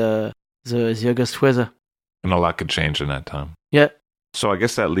be the August weather. And a lot could change in that time. Yeah. So I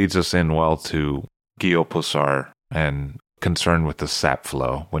guess that leads us in well to Guyot Poussard and concern with the sap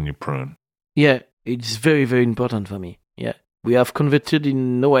flow when you prune. Yeah, it's very, very important for me. Yeah. We have converted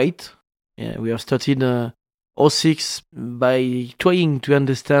in 08. Yeah, we have started 06 by trying to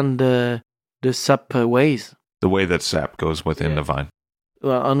understand the sap ways. The way that sap goes within the vine.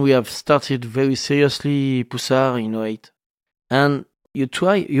 And we have started very seriously Poussard in 08. And you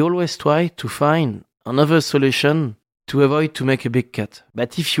always try to find another solution to avoid to make a big cut.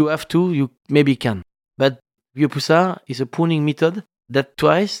 But if you have to, you maybe can. But Guyot Poussard is a pruning method that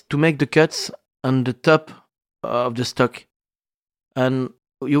tries to make the cuts on the top of the stalk. And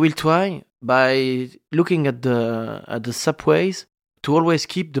you will try by looking at the sap ways to always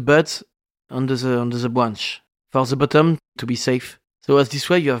keep the buds under the branch for the bottom to be safe. So as this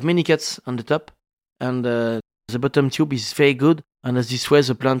way you have many cuts on the top and the bottom tube is very good, and as this way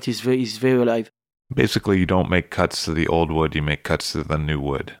the plant is very alive. Basically, you don't make cuts to the old wood, you make cuts to the new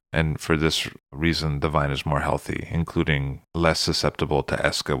wood. And for this reason, the vine is more healthy, including less susceptible to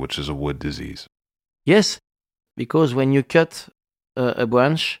ESCA, which is a wood disease. Yes, because when you cut a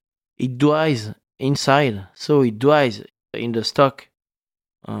branch, it dries inside, so it dries in the stalk.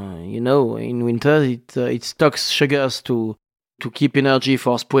 In winter it stocks sugars to keep energy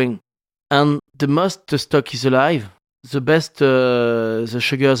for spring. And the most the stock is alive, the best the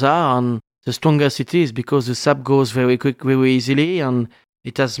sugars are, and the strongest it is, because the sap goes very quick, very easily, and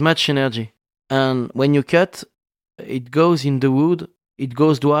it has much energy. And when you cut, it goes in the wood, it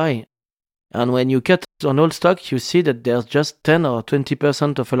goes dry. And when you cut on old stock, you see that there's just 10 or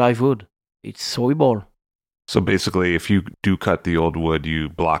 20% of alive wood. It's horrible. So basically, if you do cut the old wood, you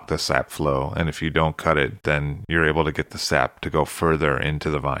block the sap flow. And if you don't cut it, then you're able to get the sap to go further into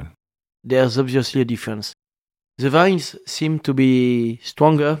the vine. There's obviously a difference. The vines seem to be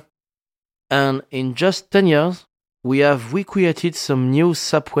stronger. And in just 10 years, we recreated some new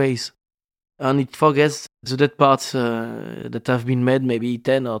sap ways. And it forgets the dead parts that have been made maybe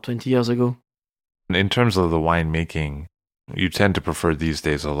 10 or 20 years ago. In terms of the winemaking, you tend to prefer these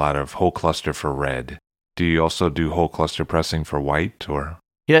days a lot of whole cluster for red. Do you also do whole cluster pressing for white, or?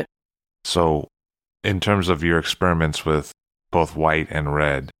 Yeah. So, in terms of your experiments with both white and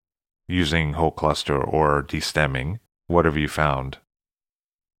red, using whole cluster or destemming, what have you found?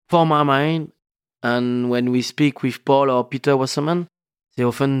 For my mind, and when we speak with Paul or Peter Wasserman, they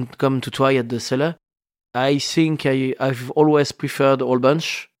often come to try at the cellar. I think I've always preferred whole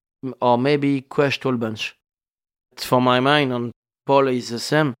bunch, or maybe crushed whole bunch. For my mind, and Paul is the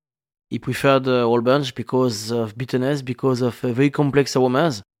same. He preferred the whole bunch because of bitterness, because of very complex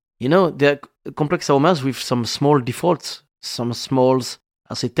aromas. There are complex aromas with some small defaults, some small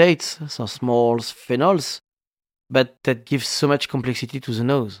acetates, some small phenols, but that gives so much complexity to the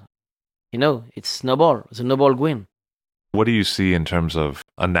nose. It's the noble grain. What do you see in terms of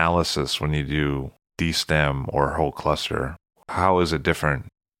analysis when you do destem or whole cluster? How is it different?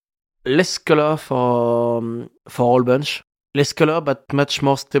 Less color for whole bunch. Less color, but much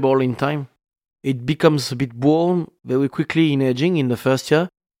more stable in time. It becomes a bit brown very quickly in aging in the first year,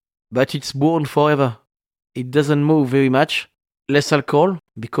 but it's brown forever. It doesn't move very much. Less alcohol,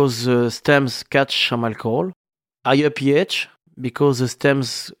 because the stems catch some alcohol. Higher pH, because the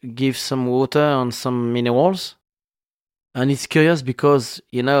stems give some water and some minerals. And it's curious because,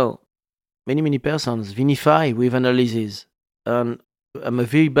 many persons vinify with analysis. And I'm a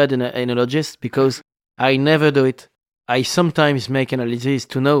very bad enologist because I never do it. I sometimes make analysis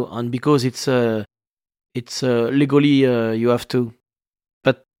to know, and because it's legally you have to.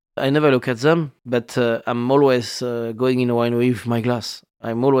 But I never look at them. But I'm always going in a winery with my glass.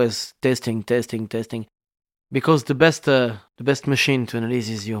 I'm always testing, because the best machine to analyze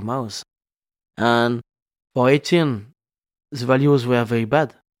is your mouth. And for 18, the values were very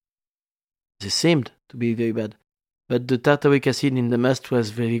bad. They seemed to be very bad, but the tartaric acid in the must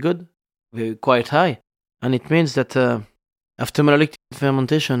was very good, quite high. And it means that after malolactic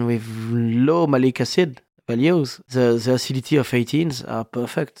fermentation with low malic acid values, the acidity of 18s are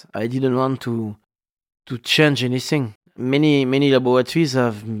perfect. I didn't want to change anything. Many laboratories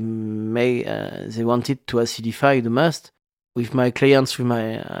have they wanted to acidify the must. With my clients,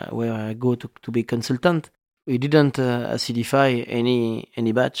 where I go to be consultant, we didn't acidify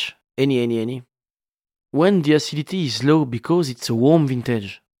any batch, any. When the acidity is low because it's a warm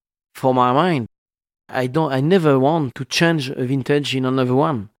vintage, for my mind, I never want to change a vintage in another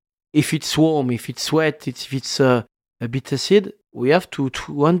one. If it's warm, if it's wet, if it's a bit acid, we have to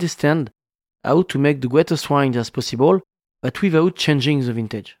understand how to make the greatest wine as possible, but without changing the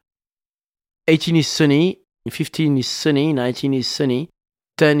vintage. 18 is sunny, 15 is sunny, 19 is sunny,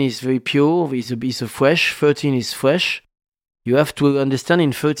 10 is very pure, is a fresh, 13 is fresh. You have to understand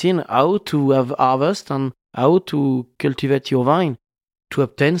in 13 how to have harvest and how to cultivate your vine to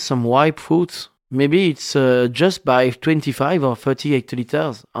obtain some ripe fruits. Maybe it's just by 25 or 30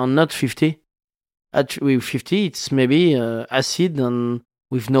 hectoliters and not 50. With 50, it's maybe acid and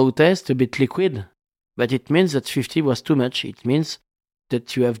with no taste, a bit liquid. But it means that 50 was too much. It means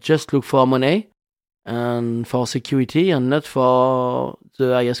that you have just looked for money and for security and not for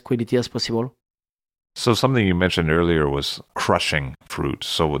the highest quality as possible. So something you mentioned earlier was crushing fruit.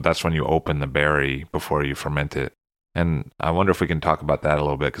 So that's when you open the berry before you ferment it. And I wonder if we can talk about that a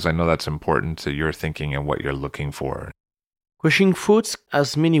little bit, because I know that's important to your thinking and what you're looking for. Crushing fruits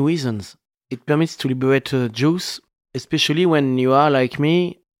has many reasons. It permits to liberate juice, especially when you are like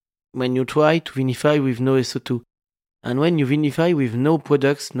me, when you try to vinify with no SO2. And when you vinify with no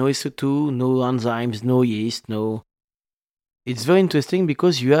products, no SO2, no enzymes, no yeast, It's very interesting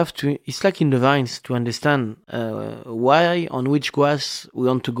because you have to, it's like in the vines, to understand why, on which grass we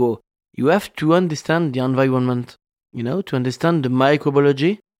want to go. You have to understand the environment, to understand the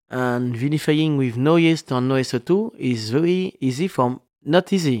microbiology. And vinifying with no yeast and no SO2 is very easy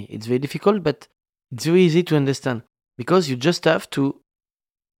not easy, it's very difficult, but it's very easy to understand. Because you just have to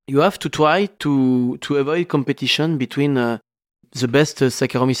you have to try to avoid competition between the best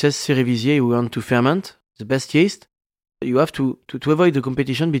Saccharomyces cerevisiae you want to ferment, the best yeast. You have to avoid the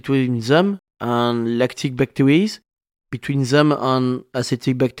competition between them and lactic bacteria, between them and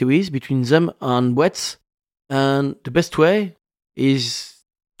acetic bacteria, between them and wets. And the best way is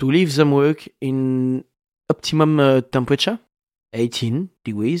to leave them work in optimum temperature, 18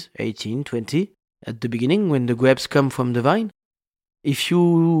 degrees, 18, 20, at the beginning when the grapes come from the vine. If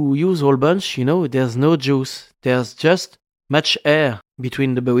you use whole bunch, there's no juice. There's just much air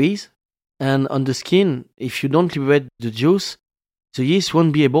between the berries. And on the skin, if you don't liberate the juice, the yeast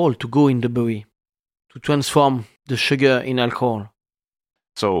won't be able to go in the berry to transform the sugar in alcohol.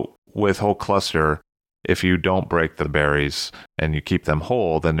 So with whole cluster, if you don't break the berries and you keep them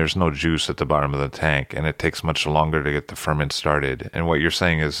whole, then there's no juice at the bottom of the tank, and it takes much longer to get the ferment started. And what you're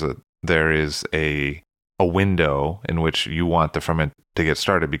saying is that there is a window in which you want the ferment to get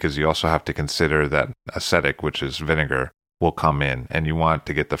started, because you also have to consider that acetic, which is vinegar, will come in, and you want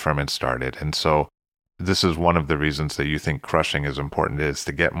to get the ferment started. And so this is one of the reasons that you think crushing is important, is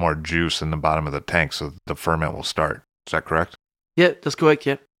to get more juice in the bottom of the tank so the ferment will start. Is that correct? Yeah, that's correct,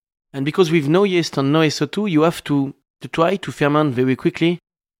 yeah. And because with no yeast and no SO2, you have to try to ferment very quickly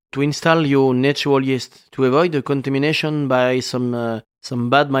to install your natural yeast, to avoid the contamination by some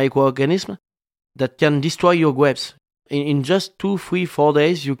bad microorganism that can destroy your grapes. In just 2, 3, 4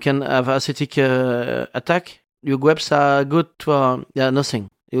 days, you can have acetic attack. Your grapes are good for nothing.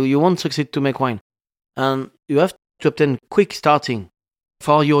 You won't succeed to make wine. And you have to obtain quick starting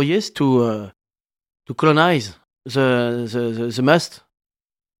for your yeast to colonize the must.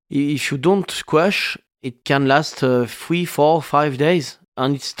 If you don't crush, it can last 3, 4, 5 days,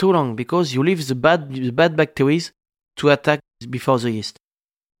 and it's too long because you leave the bad bacteria to attack before the yeast.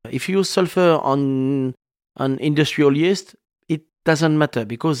 If you use sulfur on industrial yeast, it doesn't matter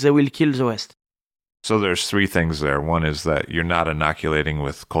because they will kill the rest. So there's 3 things there. One is that you're not inoculating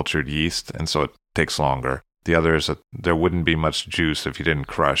with cultured yeast, and so it takes longer. The other is that there wouldn't be much juice if you didn't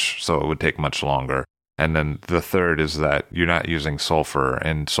crush, so it would take much longer. And then the third is that you're not using sulfur,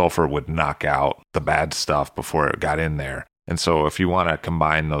 and sulfur would knock out the bad stuff before it got in there. And so if you want to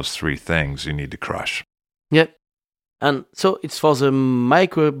combine those 3 things, you need to crush. Yeah. And so it's for the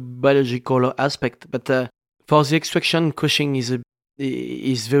microbiological aspect, but for the extraction, crushing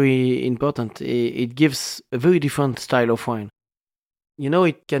is very important. It gives a very different style of wine.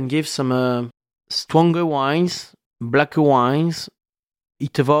 It can give some stronger wines, blacker wines.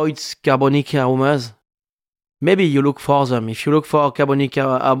 It avoids carbonic aromas. Maybe you look for them. If you look for carbonic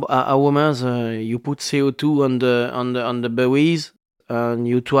aromas, you put CO2 on the berries, and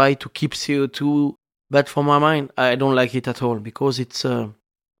you try to keep CO2. But for my mind, I don't like it at all because it's a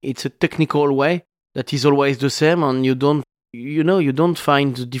technical way that is always the same, and you don't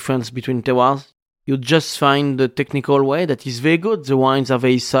find the difference between terroirs. You just find the technical way that is very good. The wines are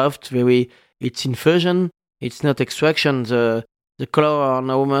very soft, it's infusion, it's not extraction. The color and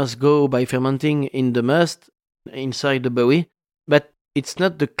aromas go by fermenting in the must inside the berry, but it's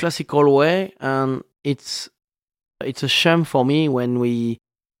not the classical way, and it's a shame for me when we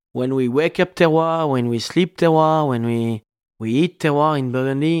wake up terroir, when we sleep terroir, when we eat terroir in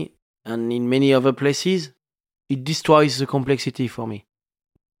Burgundy and in many other places. It destroys the complexity for me.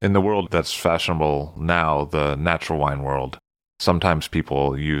 In the world that's fashionable now, the natural wine world, sometimes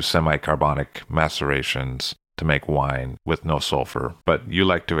people use semi-carbonic macerations to make wine with no sulfur, but you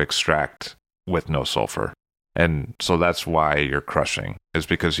like to extract with no sulfur. And so that's why you're crushing, is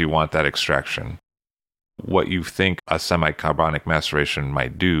because you want that extraction. What you think a semi-carbonic maceration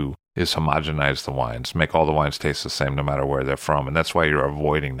might do is homogenize the wines, make all the wines taste the same no matter where they're from. And that's why you're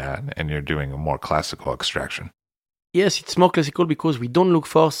avoiding that, and you're doing a more classical extraction. Yes, it's more classical because we don't look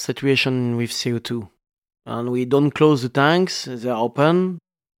for saturation with CO2. And we don't close the tanks, they're open,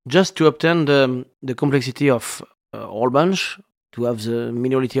 just to obtain the complexity of whole bunch, to have the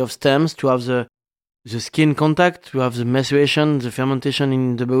minerality of stems, to have the skin contact, to have the maceration, the fermentation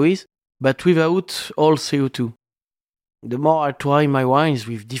in the berries, but without all CO2. The more I try my wines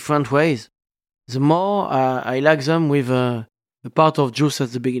with different ways, the more I like them with a part of juice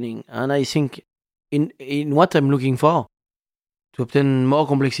at the beginning. And I think in what I'm looking for, to obtain more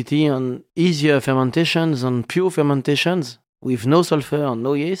complexity and easier fermentations and pure fermentations with no sulfur and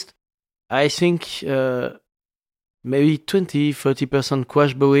no yeast, I think maybe 20-30%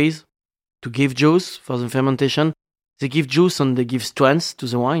 crushed berries to give juice for the fermentation. They give juice and they give strength to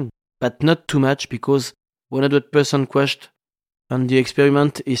the wine, but not too much because 100% crushed and the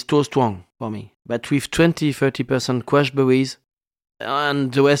experiment is too strong for me. But with 20-30% crushed berries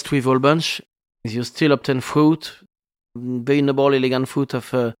and the rest with whole bunch, you still obtain fruit, very noble, elegant fruit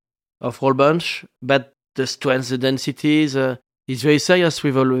of of roll bunch, but the strength, the density is very serious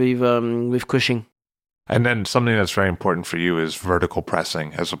with crushing. And then something that's very important for you is vertical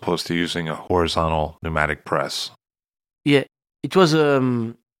pressing as opposed to using a horizontal pneumatic press. Yeah, it was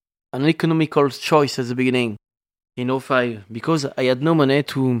an economical choice at the beginning in 2005 because I had no money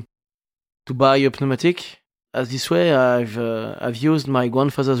to buy a pneumatic. As this way, I've used my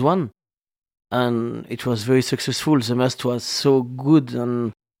grandfather's one, and it was very successful. The mast was so good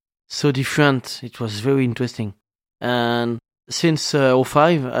and so different. It was very interesting. And since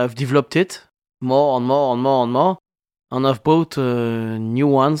 2005, I've developed it more and more and more and more, and I've bought new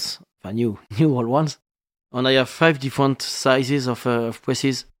ones, new old ones, and I have 5 different sizes of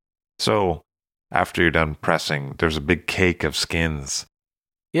presses. So after you're done pressing, there's a big cake of skins.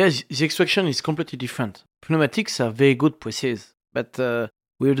 Yes, the extraction is completely different. Pneumatics are very good presses, but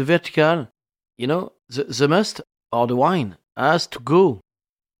with the vertical, the must or the wine has to go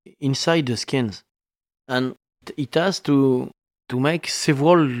inside the skins, and it has to make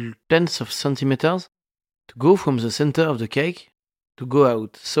several tenths of centimeters to go from the center of the cake to go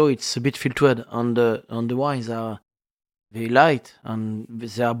out. So it's a bit filtered, and the wines are very light and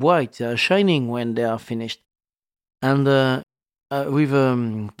they are bright, they are shining when they are finished. And with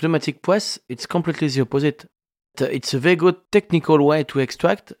pneumatic press, it's completely the opposite. It's a very good technical way to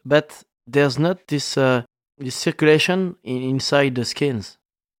extract, but there's not this circulation inside the skins.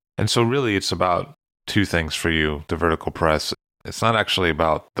 And so really it's about 2 things for you, the vertical press. It's not actually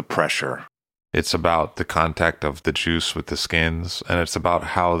about the pressure. It's about the contact of the juice with the skins, and it's about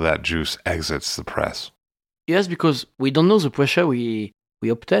how that juice exits the press. Yes, because we don't know the pressure we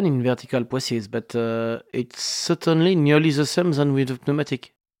obtain in vertical presses, but it's certainly nearly the same than with the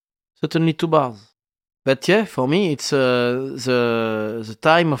pneumatic. Certainly 2 bars. But yeah, for me, it's the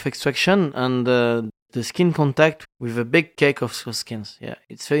time of extraction and the skin contact with a big cake of skins. Yeah,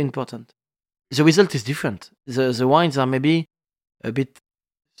 it's very important. The result is different. The wines are maybe a bit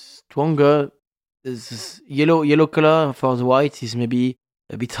stronger. This yellow color for the white is maybe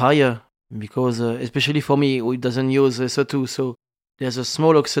a bit higher because, especially for me, who doesn't use SO2, so there's a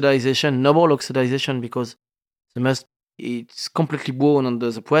small oxidization, normal oxidization, because the must it's completely brown under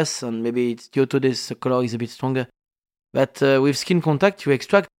the press, and maybe it's due to this the color is a bit stronger. But with skin contact, you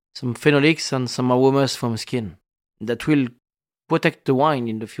extract some phenolics and some aromas from skin that will protect the wine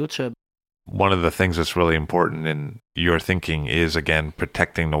in the future. One of the things that's really important in your thinking is, again,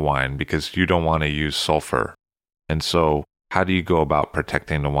 protecting the wine, because you don't want to use sulfur. And so how do you go about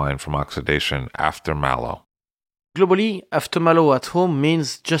protecting the wine from oxidation after malo? Globally, after malo at home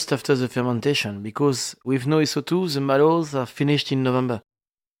means just after the fermentation, because with no SO2, the malos are finished in November.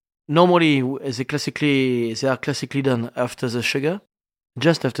 Normally, they are classically done after the sugar,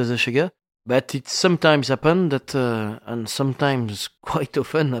 just after the sugar, but it sometimes happens that, and sometimes quite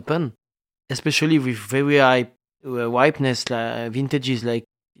often happen, especially with very high ripeness vintages like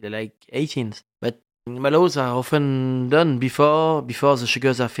 18s. But malos are often done before the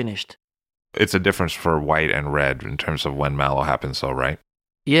sugars are finished. It's a difference for white and red in terms of when malo happens, though, right?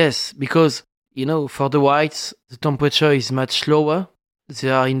 Yes, because, for the whites, the temperature is much lower. They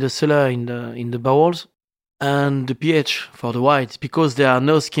are in the cellar, in the barrels. And the pH for the whites, because there are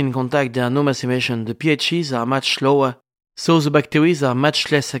no skin contact, there are no macération, the pHs are much lower. So the bacteria are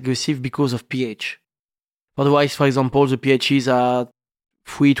much less aggressive because of pH. For the whites, for example, the pHs are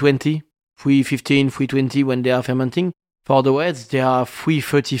 320, 315, 320 when they are fermenting. For the reds, they are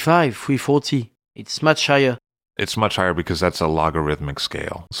 335, 340. It's much higher. It's much higher because that's a logarithmic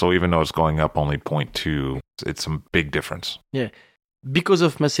scale. So even though it's going up only 0.2, it's a big difference. Yeah. Because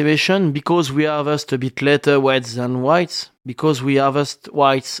of maceration, because we harvest a bit later reds than whites, because we harvest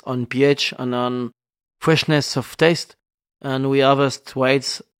whites on pH and on freshness of taste, and we harvest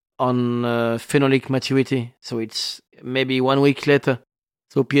whites on phenolic maturity. So it's maybe 1 week later.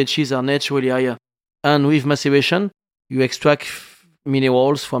 So pHs are naturally higher. And with maceration, you extract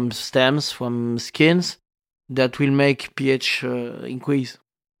minerals from stems, from skins, that will make pH increase.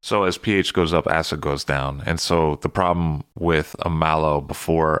 So as pH goes up, acid goes down. And so the problem with a malo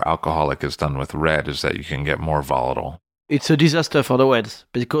before alcoholic is done with red is that you can get more volatile. It's a disaster for the reds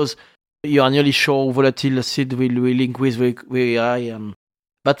because you are nearly sure volatile acid will increase very, very high.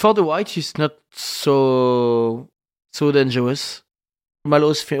 But for the white, it's not so dangerous.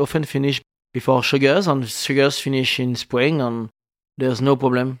 Malos often finish before sugars, and sugars finish in spring, and there's no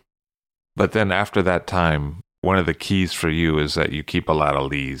problem. But then after that time, one of the keys for you is that you keep a lot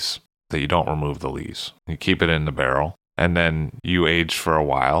of lees, that you don't remove the lees. You keep it in the barrel, and then you age for a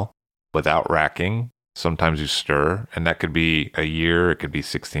while without racking. Sometimes you stir, and that could be a year, it could be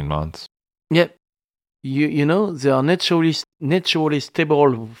 16 months. Yep. You know, they are naturally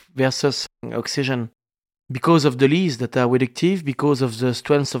stable versus oxygen because of the lees that are reductive, because of the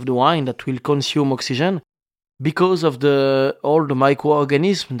strength of the wine that will consume oxygen, because of all the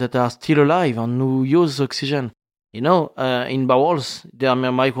microorganisms that are still alive and who use oxygen. You know, in barrels, there are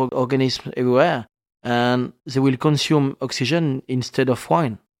microorganisms everywhere, and they will consume oxygen instead of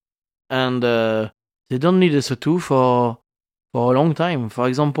wine. And they don't need SO2 for a long time. For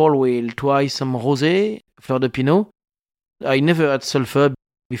example, we'll try some rosé, Fleur de Pinot. I never had sulfur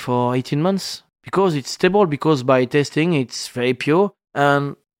before 18 months because it's stable, because by tasting it's very pure,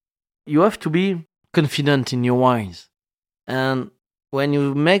 and you have to be confident in your wines. And when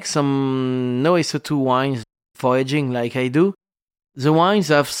you make some no SO2 wines for aging like I do, the wines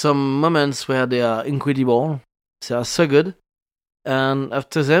have some moments where they are incredible, they are so good, and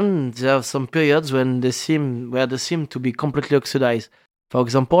after them there are some periods when they seem to be completely oxidized. For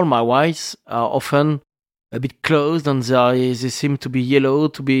example, my wines are often a bit closed and they seem to be yellow,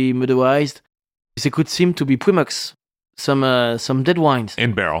 to be mudderized. They could seem to be premix, some dead wines.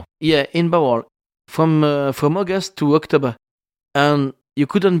 In barrel. Yeah, in barrel. From August to October. And you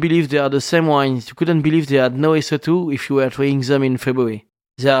couldn't believe they are the same wines. You couldn't believe they had no SO2 if you were trying them in February.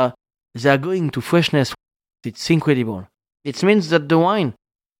 They are going to freshness. It's incredible. It means that the wine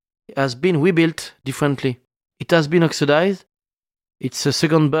has been rebuilt differently. It has been oxidized. It's a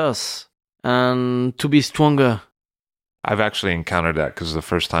second birth. And to be stronger. I've actually encountered that because the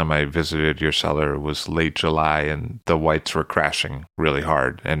first time I visited your cellar was late July and the whites were crashing really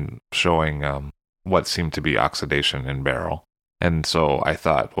hard and showing what seemed to be oxidation in barrel. And so I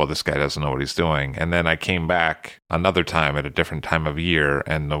thought, well, this guy doesn't know what he's doing. And then I came back another time at a different time of year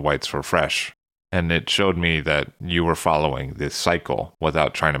and the whites were fresh. And it showed me that you were following this cycle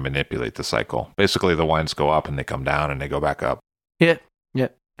without trying to manipulate the cycle. Basically, the wines go up and they come down and they go back up. Yeah.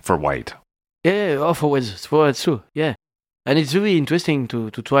 For white. Yeah, for white too. Yeah. And it's really interesting to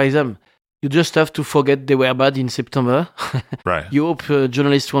try them. You just have to forget they were bad in September. Right. You hope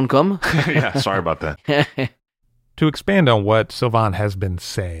journalists won't come. Yeah, sorry about that. To expand on what Sylvain has been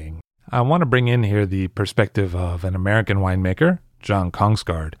saying, I want to bring in here the perspective of an American winemaker, John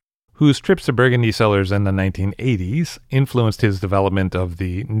Kongsgaard, whose trips to Burgundy cellars in the 1980s influenced his development of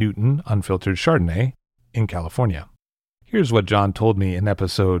the Newton Unfiltered Chardonnay in California. Here's what John told me in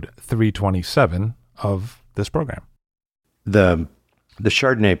episode 327 of this program. The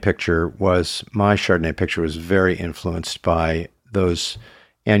Chardonnay picture my Chardonnay picture was very influenced by those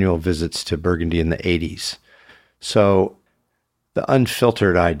annual visits to Burgundy in the 80s. So the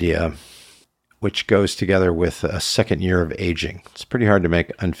unfiltered idea, which goes together with a second year of aging. It's pretty hard to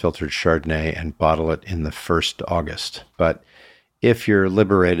make unfiltered Chardonnay and bottle it in the first August. But if you're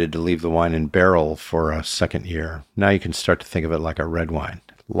liberated to leave the wine in barrel for a second year, now you can start to think of it like a red wine.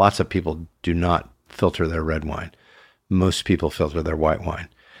 Lots of people do not filter their red wine. Most people filter their white wine.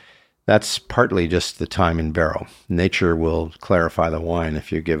 That's partly just the time in barrel. Nature will clarify the wine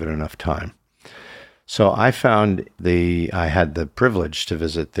if you give it enough time. So I found I had the privilege to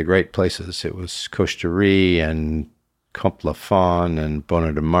visit the great places. It was Cocherie and Comte Lafon and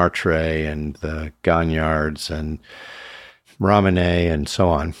Bonnet de Martre and the Gagnards and Ramenais and so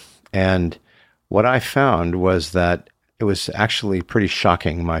on. And what I found was that it was actually pretty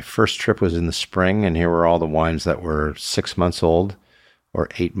shocking. My first trip was in the spring, and here were all the wines that were 6 months old or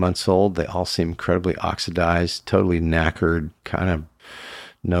 8 months old. They all seemed incredibly oxidized, totally knackered, kind of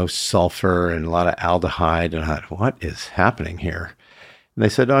no sulfur and a lot of aldehyde. And I thought, what is happening here? And they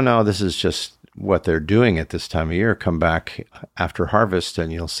said, oh, no, this is just what they're doing at this time of year. Come back after harvest,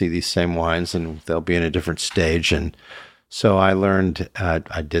 and you'll see these same wines, and they'll be in a different stage. And so I learned,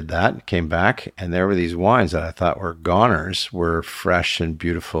 I did that, came back, and there were these wines that I thought were goners, were fresh and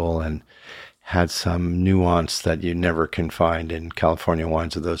beautiful and had some nuance that you never can find in California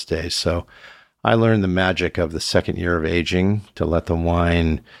wines of those days. So I learned the magic of the second year of aging, to let the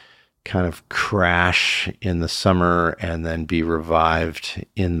wine kind of crash in the summer and then be revived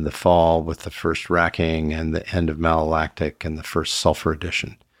in the fall with the first racking and the end of malolactic and the first sulfur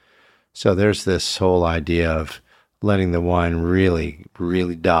addition. So there's this whole idea of letting the wine really,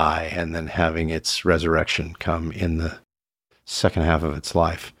 really die and then having its resurrection come in the second half of its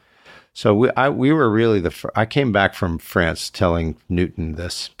life. So we were really I came back from France telling Newton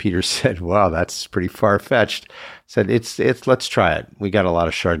this. Peter said, wow, that's pretty far-fetched. I said, let's try it. We got a lot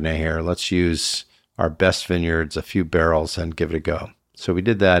of Chardonnay here. Let's use our best vineyards, a few barrels, and give it a go. So we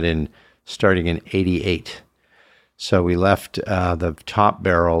did that starting in 88. So we left the top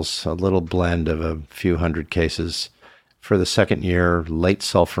barrels, a little blend of a few hundred cases for the second year, late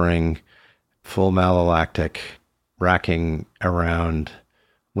sulfuring, full malolactic, racking around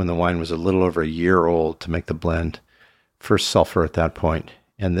when the wine was a little over a year old to make the blend. First sulfur at that point.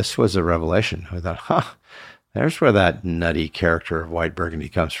 And this was a revelation. I thought, there's where that nutty character of white Burgundy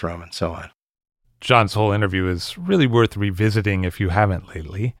comes from, and so on. John's whole interview is really worth revisiting if you haven't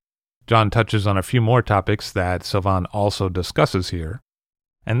lately. John touches on a few more topics that Sylvain also discusses here,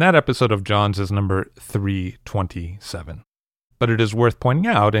 and that episode of John's is number 327. But it is worth pointing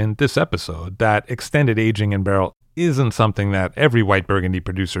out in this episode that extended aging in barrel isn't something that every white Burgundy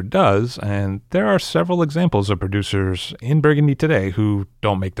producer does, and there are several examples of producers in Burgundy today who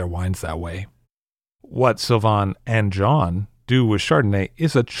don't make their wines that way. What Sylvain and John do with Chardonnay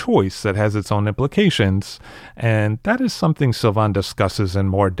is a choice that has its own implications, and that is something Sylvain discusses in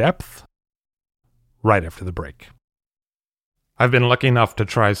more depth right after the break. I've been lucky enough to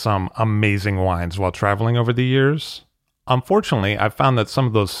try some amazing wines while traveling over the years. Unfortunately, I've found that some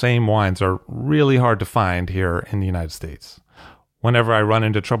of those same wines are really hard to find here in the United States. Whenever I run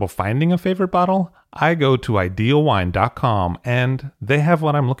into trouble finding a favorite bottle, I go to idealwine.com and they have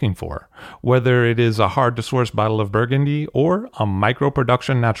what I'm looking for. Whether it is a hard-to-source bottle of Burgundy or a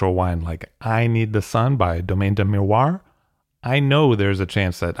micro-production natural wine like I Need the Sun by Domaine de Miroir, I know there's a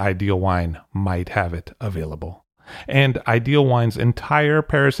chance that Ideal Wine might have it available. And Ideal Wine's entire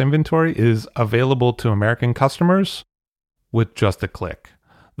Paris inventory is available to American customers with just a click.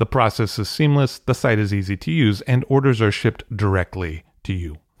 The process is seamless, the site is easy to use, and orders are shipped directly to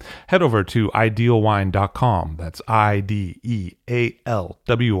you. Head over to idealwine.com, that's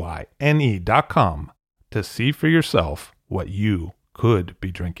IDEALWINE.com, to see for yourself what you could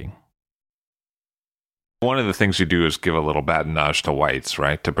be drinking. One of the things you do is give a little badinage to whites,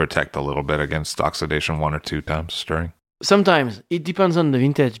 right? To protect a little bit against oxidation 1 or 2 times stirring. Sometimes it depends on the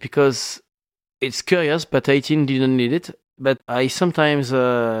vintage because it's curious, but 18 didn't need it. But I sometimes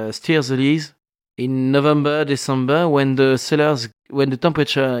steer the lees in November, December when the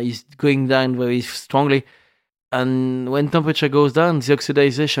temperature is going down very strongly. And when temperature goes down, the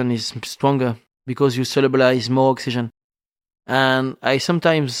oxidization is stronger because you solubilize more oxygen. And I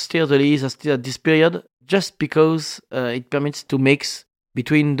sometimes steer the lees at this period just because it permits to mix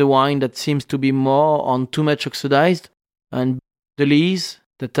between the wine that seems to be more on too much oxidized and the lees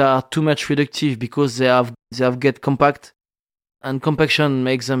that are too much reductive because they have get compact, and compaction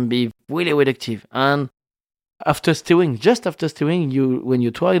makes them be really reductive. And just after stirring, when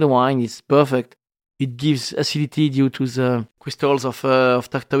you try the wine, it's perfect. It gives acidity due to the crystals of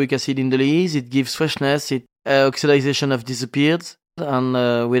tartaric acid in the lees. It gives freshness. Oxidization has disappeared and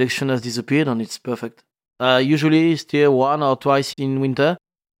reduction has disappeared, and it's perfect. Usually stir 1 or twice in winter,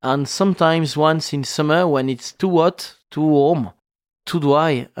 and sometimes once in summer when it's too hot, too warm, too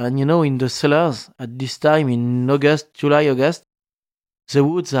dry. And in the cellars at this time in July, August, the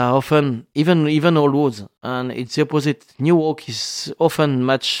woods are often even old woods, and it's the opposite. New oak is often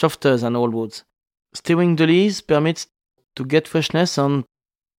much softer than old woods. Stirring the lees permits to get freshness and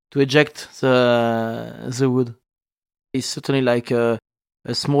to eject the wood. It's certainly like a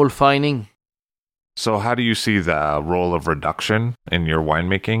small fining. So how do you see the role of reduction in your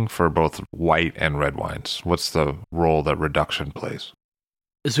winemaking for both white and red wines? What's the role that reduction plays?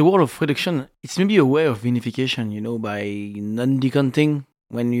 The role of reduction, it's maybe a way of vinification, by non-decanting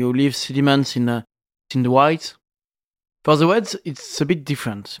when you leave sediments in the whites. For the reds, it's a bit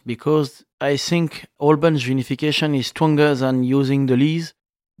different because I think whole bunch vinification is stronger than using the lees.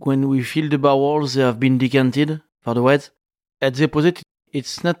 When we fill the barrels, they have been decanted for the reds. At the opposite,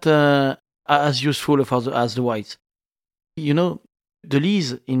 it's not as useful as the whites. The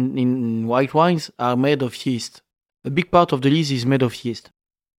lees in white wines are made of yeast. A big part of the lees is made of yeast.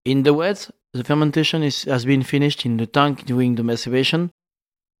 In the reds, the fermentation has been finished in the tank during the maceration,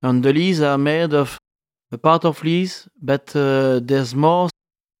 and the lees are made of a part of lees, but there's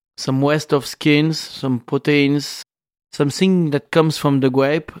some waste of skins, some proteins, something that comes from the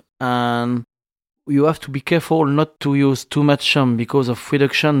grape, and you have to be careful not to use too much sham because of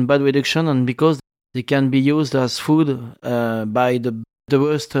bad reduction, and because they can be used as food by the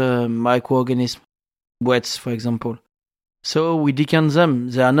worst microorganisms, wets, for example. So we decant them.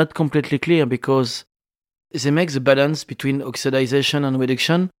 They are not completely clear because they make the balance between oxidization and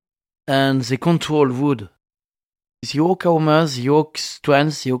reduction, and they control wood. The oak aromas, the oak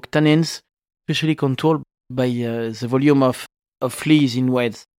strands, the oak tannins, especially controlled by the volume of lees in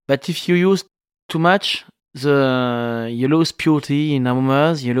weds. But if you use too much, you lose purity in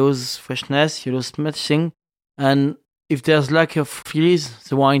aromas, you lose freshness, you lose matching, and if there's lack of lees,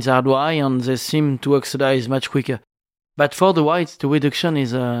 the wines are dry and they seem to oxidize much quicker. But for the whites, the reduction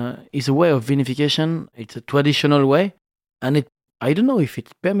is a way of vinification. It's a traditional way, and I don't know if it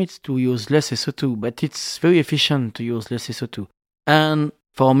permits to use less SO2, but it's very efficient to use less SO2. And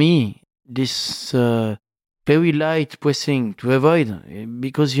for me, this very light pressing to avoid,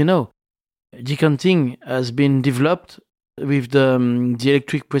 because decanting has been developed with the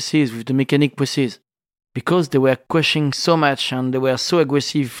electric presses, with the mechanic presses, because they were crushing so much and they were so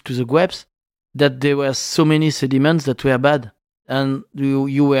aggressive to the grapes that there were so many sediments that were bad, and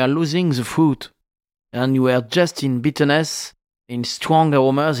you were losing the fruit, and you were just in bitterness, in strong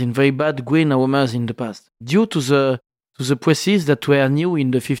aromas, in very bad green aromas in the past, due to the presses that were new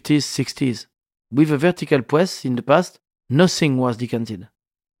in the 50s, 60s. With a vertical press in the past, nothing was decanted.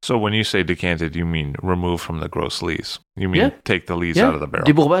 So when you say decanted, you mean remove from the gross lees. You mean take the lees out of the barrel.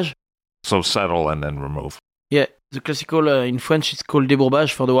 Débourbage. So settle and then remove. Yeah, the classical, in French, it's called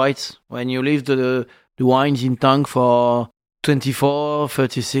débourbage for the whites. When you leave the wines in tank for 24,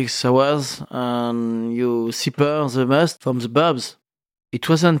 36 hours and you sipper the must from the bulbs. It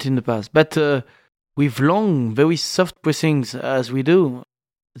wasn't in the past. But with long, very soft pressings as we do,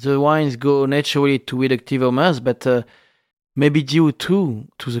 the wines go naturally to reductive aromas, but maybe due to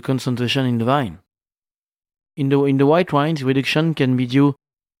the concentration in the vine. In the white wines, reduction can be due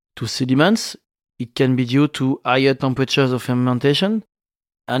to sediments, it can be due to higher temperatures of fermentation,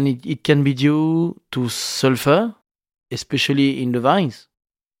 and it can be due to sulfur, especially in the vines.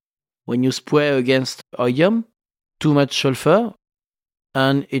 When you spray against oidium, too much sulfur,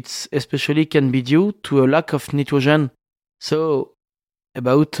 and it's especially can be due to a lack of nitrogen. So,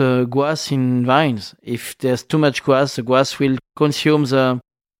 about grass in vines, if there's too much grass, the grass will consume the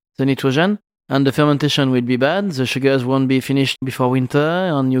nitrogen, and the fermentation will be bad, the sugars won't be finished before winter,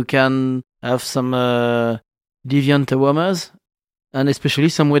 and you can have some deviant aromas, and especially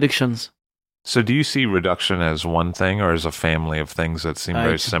some reductions. So do you see reduction as one thing or as a family of things that seem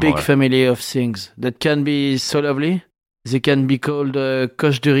very similar? It's a big family of things that can be so lovely. They can be called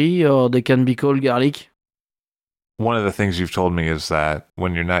coche de riz, or they can be called garlic. One of the things you've told me is that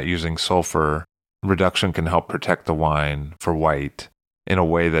when you're not using sulfur, reduction can help protect the wine for white in a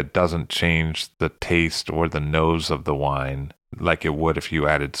way that doesn't change the taste or the nose of the wine like it would if you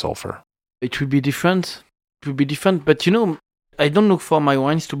added sulfur. It would be different. But I don't look for my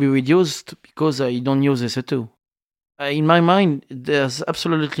wines to be reduced because I don't use SO2. In my mind, there's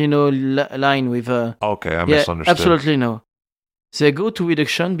absolutely no line with... Okay, I misunderstood. Absolutely no. They go to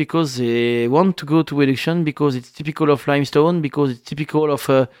reduction because they want to go to reduction because it's typical of limestone, because it's typical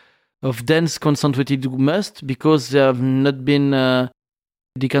of dense concentrated must, because they have not been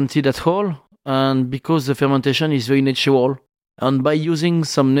decanted at all, and because the fermentation is very natural. And by using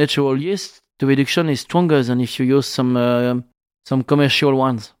some natural yeast, the reduction is stronger than if you use some commercial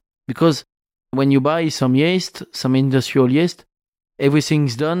ones. Because when you buy some yeast, some industrial yeast,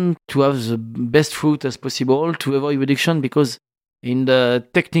 everything's done to have the best fruit as possible, to avoid reduction, because in the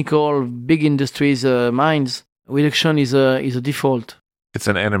technical big industries minds, reduction is a default. It's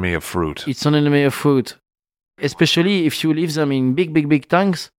an enemy of fruit. It's an enemy of fruit. Especially if you leave them in big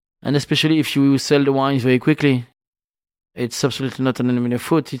tanks, and especially if you sell the wines very quickly. It's absolutely not an enemy of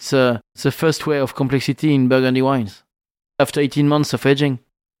fruit. It's the first way of complexity in Burgundy wines. After 18 months of aging.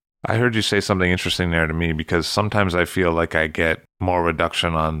 I heard you say something interesting there to me, because sometimes I feel like I get more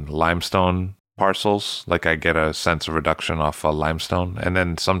reduction on limestone parcels, like I get a sense of reduction off limestone, and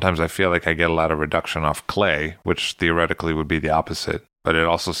then sometimes I feel like I get a lot of reduction off clay, which theoretically would be the opposite, but it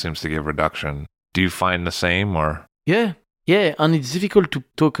also seems to give reduction. Do you find the same, or? Yeah, and it's difficult to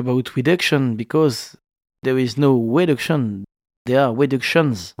talk about reduction because there is no reduction. There are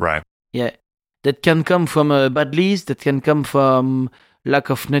reductions. Right. Yeah. That can come from bad lees, that can come from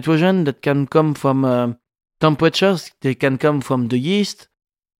lack of nitrogen, that can come from temperatures, they can come from the yeast.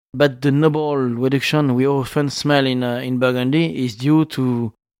 But the noble reduction we often smell in Burgundy is due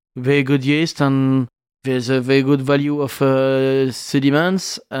to very good yeast, and there's a very good value of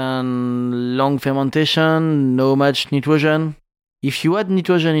sediments and long fermentation, no much nitrogen. If you add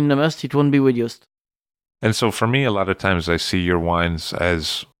nitrogen in the must, it won't be reduced. And so for me, a lot of times I see your wines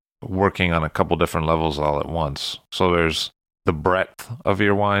as working on a couple different levels all at once. So there's the breadth of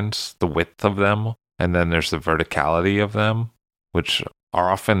your wines, the width of them, and then there's the verticality of them, which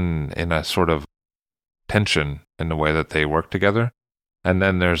are often in a sort of tension in the way that they work together. And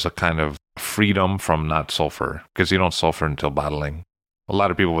then there's a kind of freedom from not sulfur, because you don't sulfur until bottling. A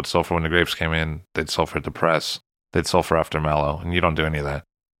lot of people would sulfur when the grapes came in. They'd sulfur at the press. They'd sulfur after mellow, and you don't do any of that.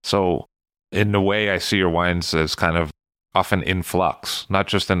 So in a way, I see your wines as kind of often in flux, not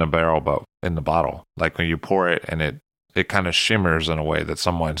just in the barrel, but in the bottle. Like when you pour it and it kind of shimmers in a way that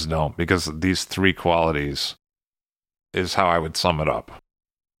some wines don't, because these three qualities is how I would sum it up.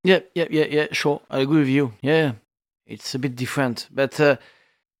 Yeah, sure. I agree with you. Yeah, it's a bit different. But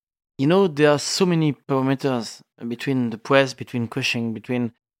there are so many parameters between the press, between crushing,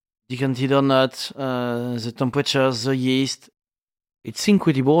 between decanted or not, the temperatures, the yeast. It's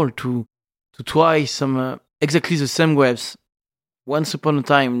incredible to try some exactly the same grapes. Once upon a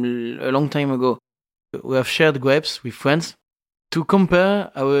time, a long time ago, we have shared grapes with friends to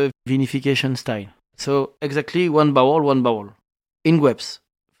compare our vinification style. So exactly one barrel in grapes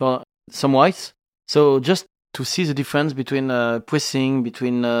for some whites. So just to see the difference between pressing,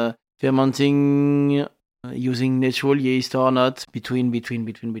 between fermenting, using natural yeast or not, between.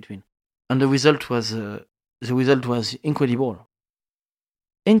 And the result was incredible.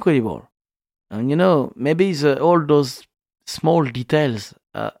 Incredible. And maybe all those small details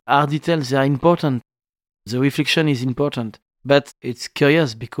are details, they are important. The reflection is important. But it's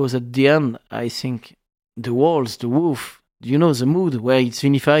curious because at the end, I think the walls, the roof, the mood where it's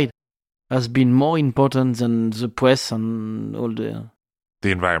vinified has been more important than the press and all the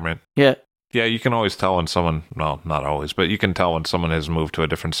environment. Yeah. Yeah, you can always tell when someone, well, not always, but you can tell when someone has moved to a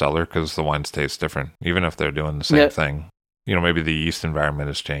different cellar because the wines taste different, even if they're doing the same thing. Maybe the yeast environment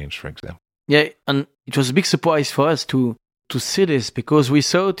has changed, for example. Yeah, and it was a big surprise for us to see this because we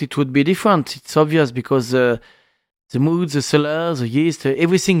thought it would be different. It's obvious because the mood, the cellar, the yeast,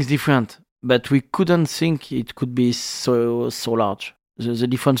 everything's different. But we couldn't think it could be so large. The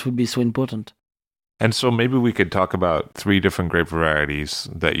difference would be so important. And so maybe we could talk about 3 different grape varieties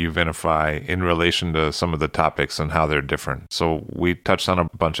that you vinify in relation to some of the topics and how they're different. So we touched on a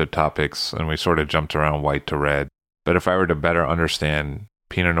bunch of topics and we sort of jumped around white to red. But if I were to better understand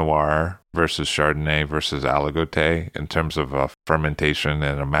Pinot Noir versus Chardonnay versus Aligoté in terms of a fermentation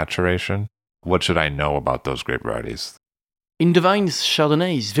and a maturation, what should I know about those grape varieties? In the vines,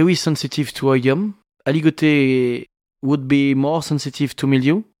 Chardonnay is very sensitive to oidium. Aligoté would be more sensitive to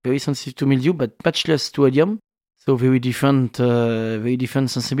mildew, but much less to oidium. So very different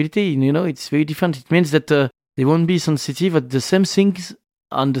sensibility. It's very different. It means that they won't be sensitive at the same things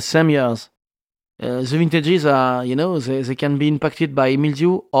on the same years. The vintages are, they can be impacted by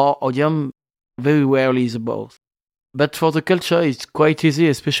mildew or oidium, very rarely the both. But for the culture, it's quite easy,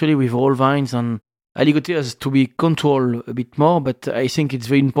 especially with all vines. And Aligoté has to be controlled a bit more, but I think it's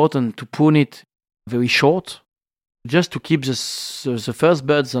very important to prune it very short, just to keep the first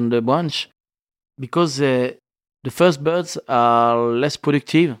buds on the branch, because the first buds are less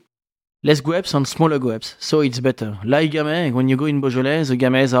productive, less grapes and smaller grapes, so it's better. Like Gamay, when you go in Beaujolais, the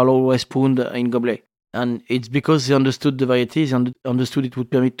Gamays are always pruned in goblet, and it's because they understood the varieties and understood it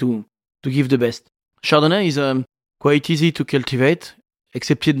would permit to give the best. Chardonnay is quite easy to cultivate,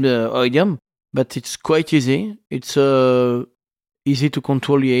 excepted oidium, but it's quite easy. It's easy to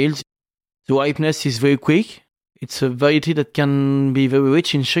control yields. The ripeness is very quick. It's a variety that can be very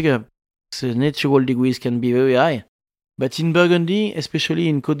rich in sugar. The natural degrees can be very high. But in Burgundy, especially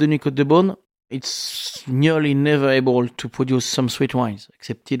in Côte de Nuit, Côte de Beaune, it's nearly never able to produce some sweet wines,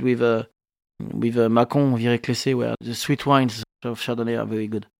 excepted with Mâcon, Viré-Clessé, where the sweet wines of Chardonnay are very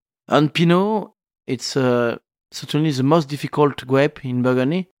good. And Pinot, it's certainly the most difficult grape in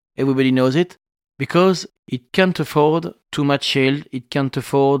Burgundy. Everybody knows it, because it can't afford too much yield, it can't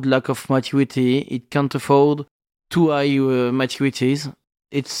afford lack of maturity, it can't afford too high maturities.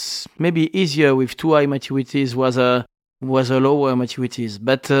 It's maybe easier with too high maturities was a lower maturities,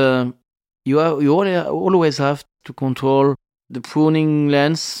 but you always have to control the pruning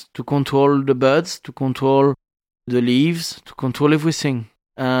lengths, to control the buds, to control the leaves, to control everything.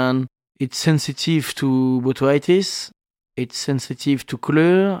 And it's sensitive to botrytis, it's sensitive to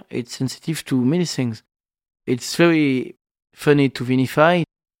color, it's sensitive to many things. It's very funny to vinify,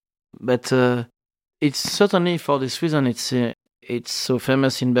 but it's certainly for this reason it's so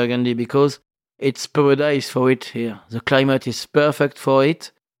famous in Burgundy, because it's paradise for it here. The climate is perfect for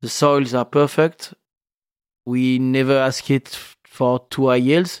it. The soils are perfect. We never ask it for too high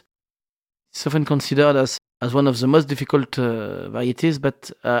yields. It's often considered as one of the most difficult varieties,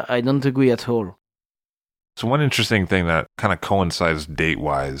 but I don't agree at all. So one interesting thing that kind of coincides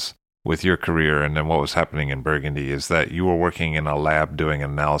date-wise with your career and then what was happening in Burgundy is that you were working in a lab doing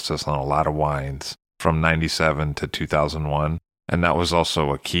analysis on a lot of wines from 97 to 2001. And that was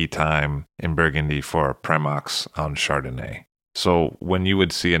also a key time in Burgundy for Prémax on Chardonnay. So when you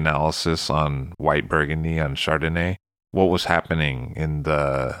would see analysis on white Burgundy on Chardonnay, what was happening in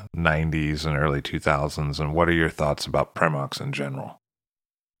the 90s and early 2000s, and what are your thoughts about Prémax in general?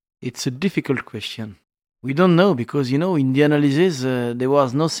 It's a difficult question. We don't know because, in the analysis, there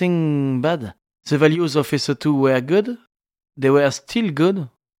was nothing bad. The values of SO2 were good. They were still good.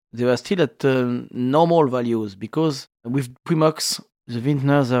 They were still at normal values, because with Prémax, the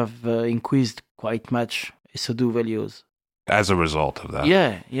vintners have increased quite much SO2 values. as a result of that.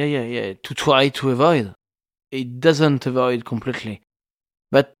 Yeah. To try to avoid. It doesn't avoid completely.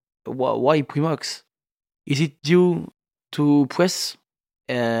 But why Primox? Is it due to press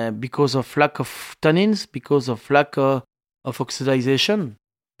because of lack of tannins, because of lack of oxidization?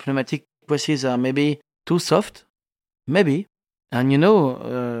 Pneumatic presses are maybe too soft? Maybe. And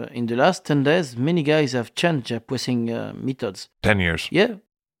in the last 10 days, many guys have changed their pressing methods. 10 years. Yeah.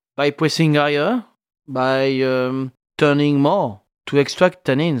 By pressing higher, by turning more to extract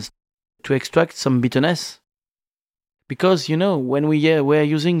tannins, to extract some bitterness. Because, when we were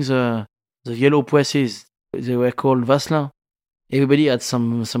using the yellow presses, they were called Vaslin. Everybody had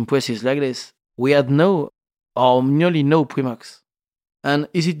some presses like this. We had no or nearly no Primox. And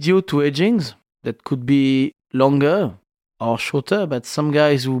is it due to agings that could be longer or shorter? But some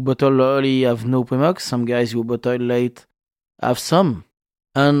guys who bottle early have no Primox, some guys who bottle late have some.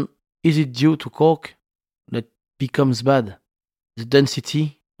 And is it due to cork that becomes bad? The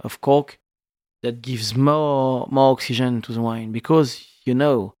density of cork that gives more oxygen to the wine? Because,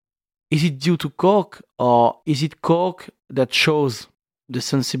 is it due to cork or is it cork that shows the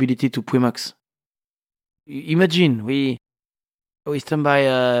sensibility to Primox? Imagine, we stand by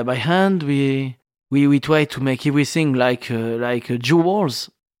hand, we try to make everything like jewels,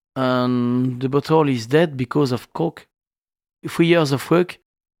 and the bottle is dead because of cork. 3 years of work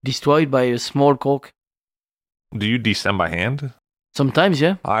destroyed by a small cork. Do you destem by hand? Sometimes,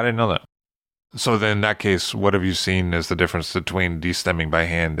 yeah. I didn't know that. So then in that case, what have you seen as the difference between destemming by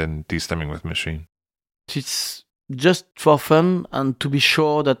hand and destemming with machine? It's just for fun and to be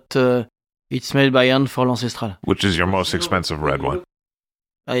sure that it's made by hand for l'Ancestral. Which is your most expensive red one?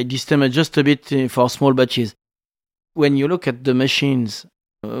 I destem just a bit for small batches. When you look at the machines,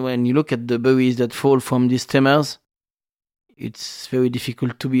 when you look at the berries that fall from these stemmers, it's very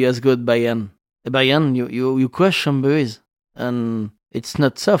difficult to be as good by hand. By hand, you crush some berries, and it's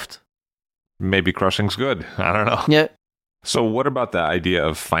not soft. Maybe crushing's good. I don't know. Yeah. So what about the idea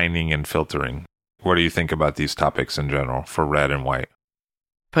of fining and filtering? What do you think about these topics in general for red and white?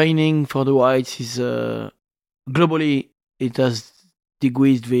 Fining for the whites is... globally, it has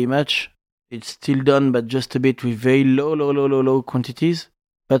decreased very much. It's still done, but just a bit with very low quantities.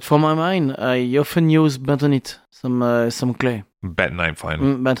 But for my mind, I often use bentonite, some clay. Bentonite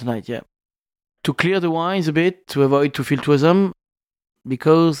fine. Bentonite, yeah. To clear the wines a bit, to avoid to filter them,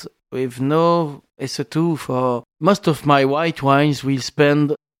 because with no SO2 for most of my white wines, we'll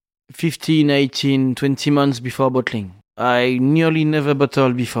spend 15, 18, 20 months before bottling. I nearly never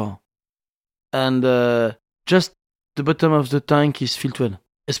bottle before. And just the bottom of the tank is filtered.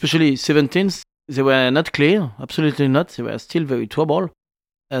 Especially 17s, they were not clear, absolutely not. They were still very trouble.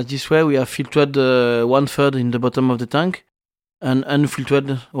 This way we have filtered 1/3 in the bottom of the tank and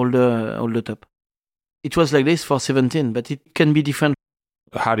unfiltered all the top. It was like this for 17, but it can be different.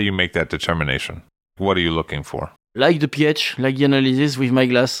 How do you make that determination? What are you looking for? Like the pH, like the analysis with my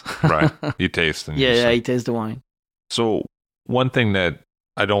glass. Right. You taste. And yeah, I taste the wine. So one thing that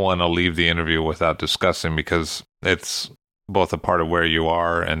I don't want to leave the interview without discussing, because it's both a part of where you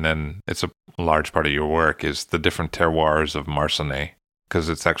are and then it's a large part of your work, is the different terroirs of Marsanne. Because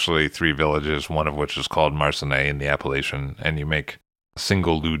it's actually 3 villages, one of which is called Marsanne in the appellation, and you make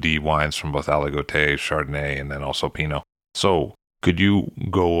single Ludi wines from both Aligoté, Chardonnay, and then also Pinot. So could you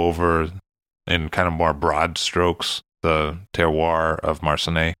go over in kind of more broad strokes the terroir of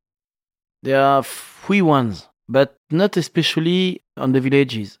Marsanne? There are 3 ones, but not especially on the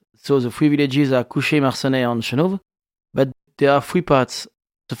villages. So the 3 villages are Couchet, Marsanne, and Chenauve, but there are 3 parts.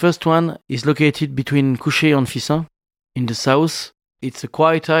 The first one is located between Couchet and Fissin in the south. It's a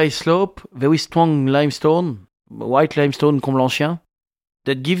quite high slope, very strong limestone, white limestone Comble Ancien,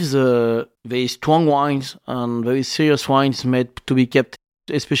 that gives very strong wines and very serious wines made to be kept,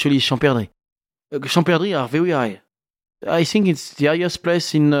 especially Champerdry. Champerdry are very high. I think it's the highest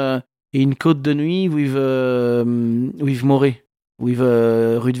place in Côte de Nuit with Morée, with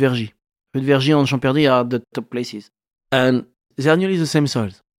Rue de Vergy. Rue de Vergy and Champerdry are the top places. And they are nearly the same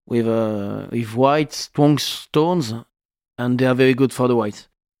soils, with white, strong stones, and they are very good for the whites.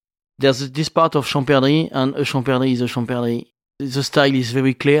 There's this part of Champerdry, and a Champerdry is a Champerdry. The style is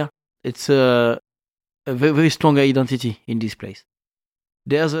very clear. It's a very, very strong identity in this place.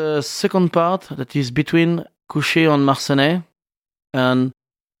 There's a second part that is between Couchet and Marsanne, and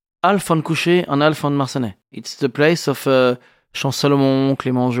half on Couchet and half on Marsanne. It's the place of Champ-Salomon,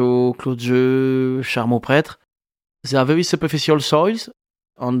 Clémengeau, Claude-Jeu, Charmaux-Prêtre. They are very superficial soils.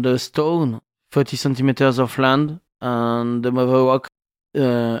 On the stone, 30 centimeters of land, and the mother rock,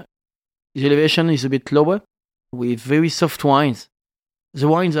 the elevation is a bit lower, with very soft wines. The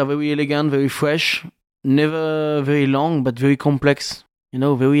wines are very elegant, very fresh, never very long, but very complex,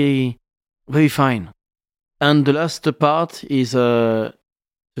 very, very fine. And the last part is a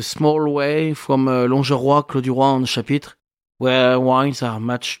small way from Longeroy, Clos du Roi, and Chapitre, where wines are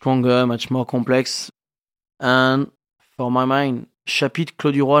much stronger, much more complex. And for my mind, Chapitre,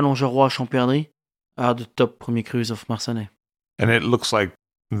 Clos du Roi, Longeroy, Champerdry are the top Premier Crus of Marsanne. And it looks like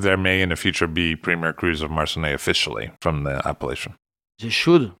there may in the future be Premier Crus of Marsanne officially from the appellation. They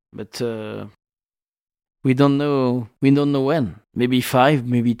should, but we don't know when. Maybe 5,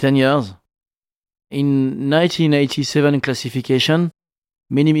 maybe 10 years. In 1987 classification,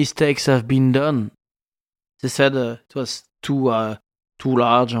 many mistakes have been done. They said it was too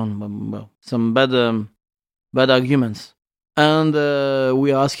large and some bad arguments. And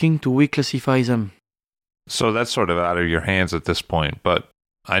we are asking to reclassify them. So that's sort of out of your hands at this point, but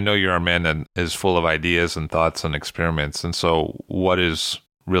I know you're a man that is full of ideas and thoughts and experiments. And so what is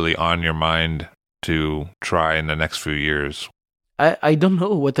really on your mind to try in the next few years? I don't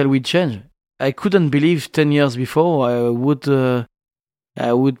know what I will change. I couldn't believe 10 years before I would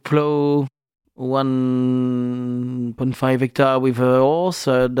plow 1.5 hectare with a horse,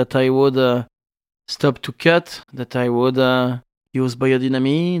 that I would stop to cut, that I would use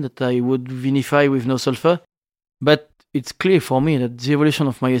biodynamic, that I would vinify with no sulfur. But it's clear for me that the evolution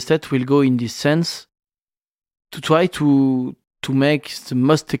of my estate will go in this sense to try to make the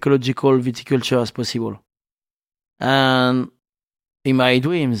most ecological viticulture as possible. And in my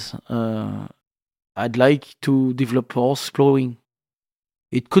dreams, I'd like to develop horse plowing.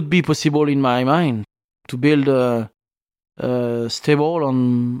 It could be possible in my mind to build a stable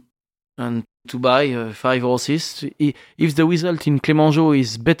and to buy 5 horses. If the result in Clémenceau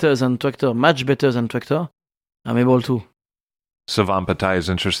is better than tractor, much better than tractor, I'm able to. Sylvain Pataille is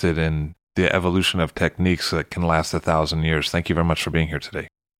interested in the evolution of techniques that can last 1,000 years. Thank you very much for being here today.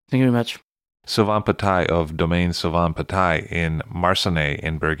 Thank you very much. Sylvain Pataille of Domaine Sylvain Pataille in Marsanne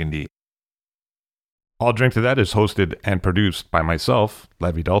in Burgundy. All Drink to That is hosted and produced by myself,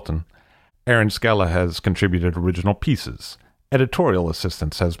 Levi Dalton. Aaron Scala has contributed original pieces. Editorial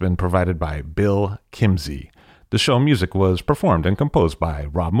assistance has been provided by Bill Kimsey. The show music was performed and composed by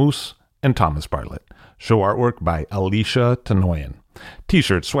Rob Moose and Thomas Bartlett. Show artwork by Alicia Tenoyan.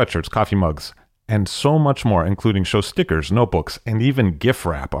 T-shirts, sweatshirts, coffee mugs, and so much more, including show stickers, notebooks, and even gift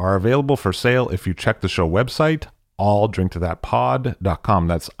wrap, are available for sale if you check the show website, alldrinktothatpod.com.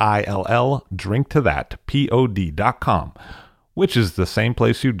 That's ILL, drinktothatpod.com, which is the same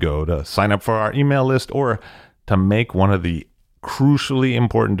place you'd go to sign up for our email list or to make one of the crucially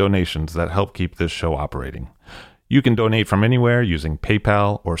important donations that help keep this show operating. You can donate from anywhere using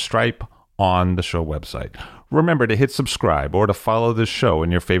PayPal or Stripe on the show website. Remember to hit subscribe or to follow this show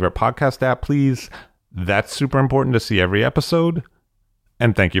in your favorite podcast app, please. That's super important to see every episode.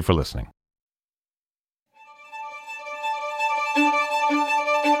 And thank you for listening.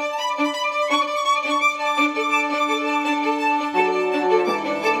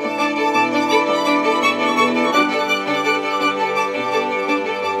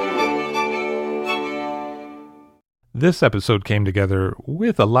 This episode came together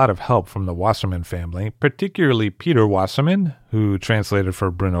with a lot of help from the Wasserman family, particularly Peter Wasserman, who translated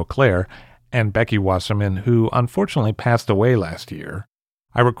for Bruno Claire, and Becky Wasserman, who unfortunately passed away last year.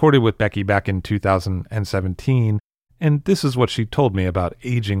 I recorded with Becky back in 2017, and this is what she told me about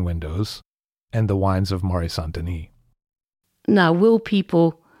aging windows and the wines of Maurice Saint-Denis. Now, will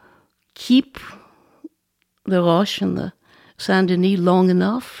people keep the Roche and the Saint-Denis long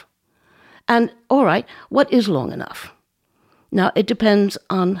enough? And, all right, what is long enough? Now, it depends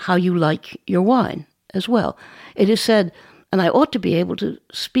on how you like your wine as well. It is said, and I ought to be able to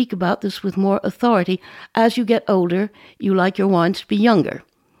speak about this with more authority, as you get older, you like your wines to be younger.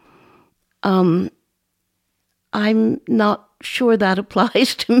 I'm not sure that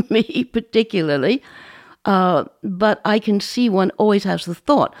applies to me particularly, but I can see one always has the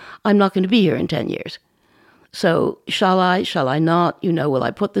thought, I'm not going to be here in 10 years. So shall I not? Will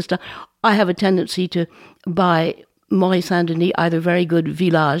I put this down? I have a tendency to buy Maurice Saint-Denis, either very good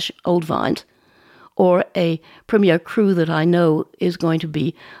Village old vines or a Premier Cru that I know is going to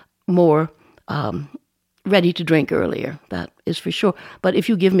be more ready to drink earlier. That is for sure. But if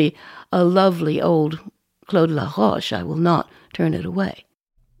you give me a lovely old Clos de la Roche, I will not turn it away.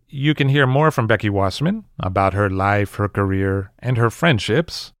 You can hear more from Becky Wasserman about her life, her career, and her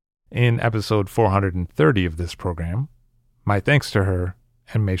friendships in episode 430 of this program. My thanks to her,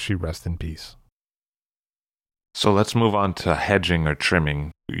 and may she rest in peace. So let's move on to hedging or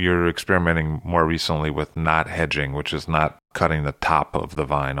trimming. You're experimenting more recently with not hedging, which is not cutting the top of the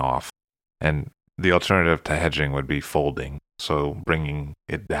vine off. And the alternative to hedging would be folding, so bringing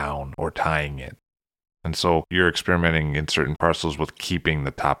it down or tying it. And so you're experimenting in certain parcels with keeping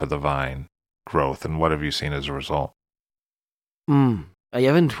the top of the vine growth. And what have you seen as a result? I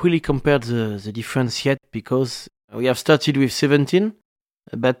haven't really compared the difference yet because we have started with 17,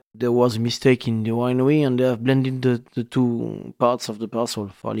 but there was a mistake in the winery and they have blended the two parts of the parcel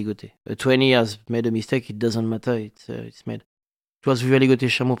for Aligoté. 20 has made a mistake, it doesn't matter, it's made. It was with Aligoté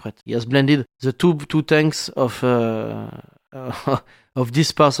Chamauprette. He has blended the two tanks of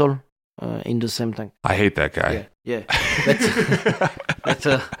this parcel in the same tank. I hate that guy. Yeah.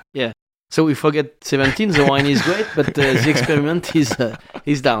 But yeah. So we forget 17, the wine is great, but the experiment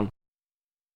is down.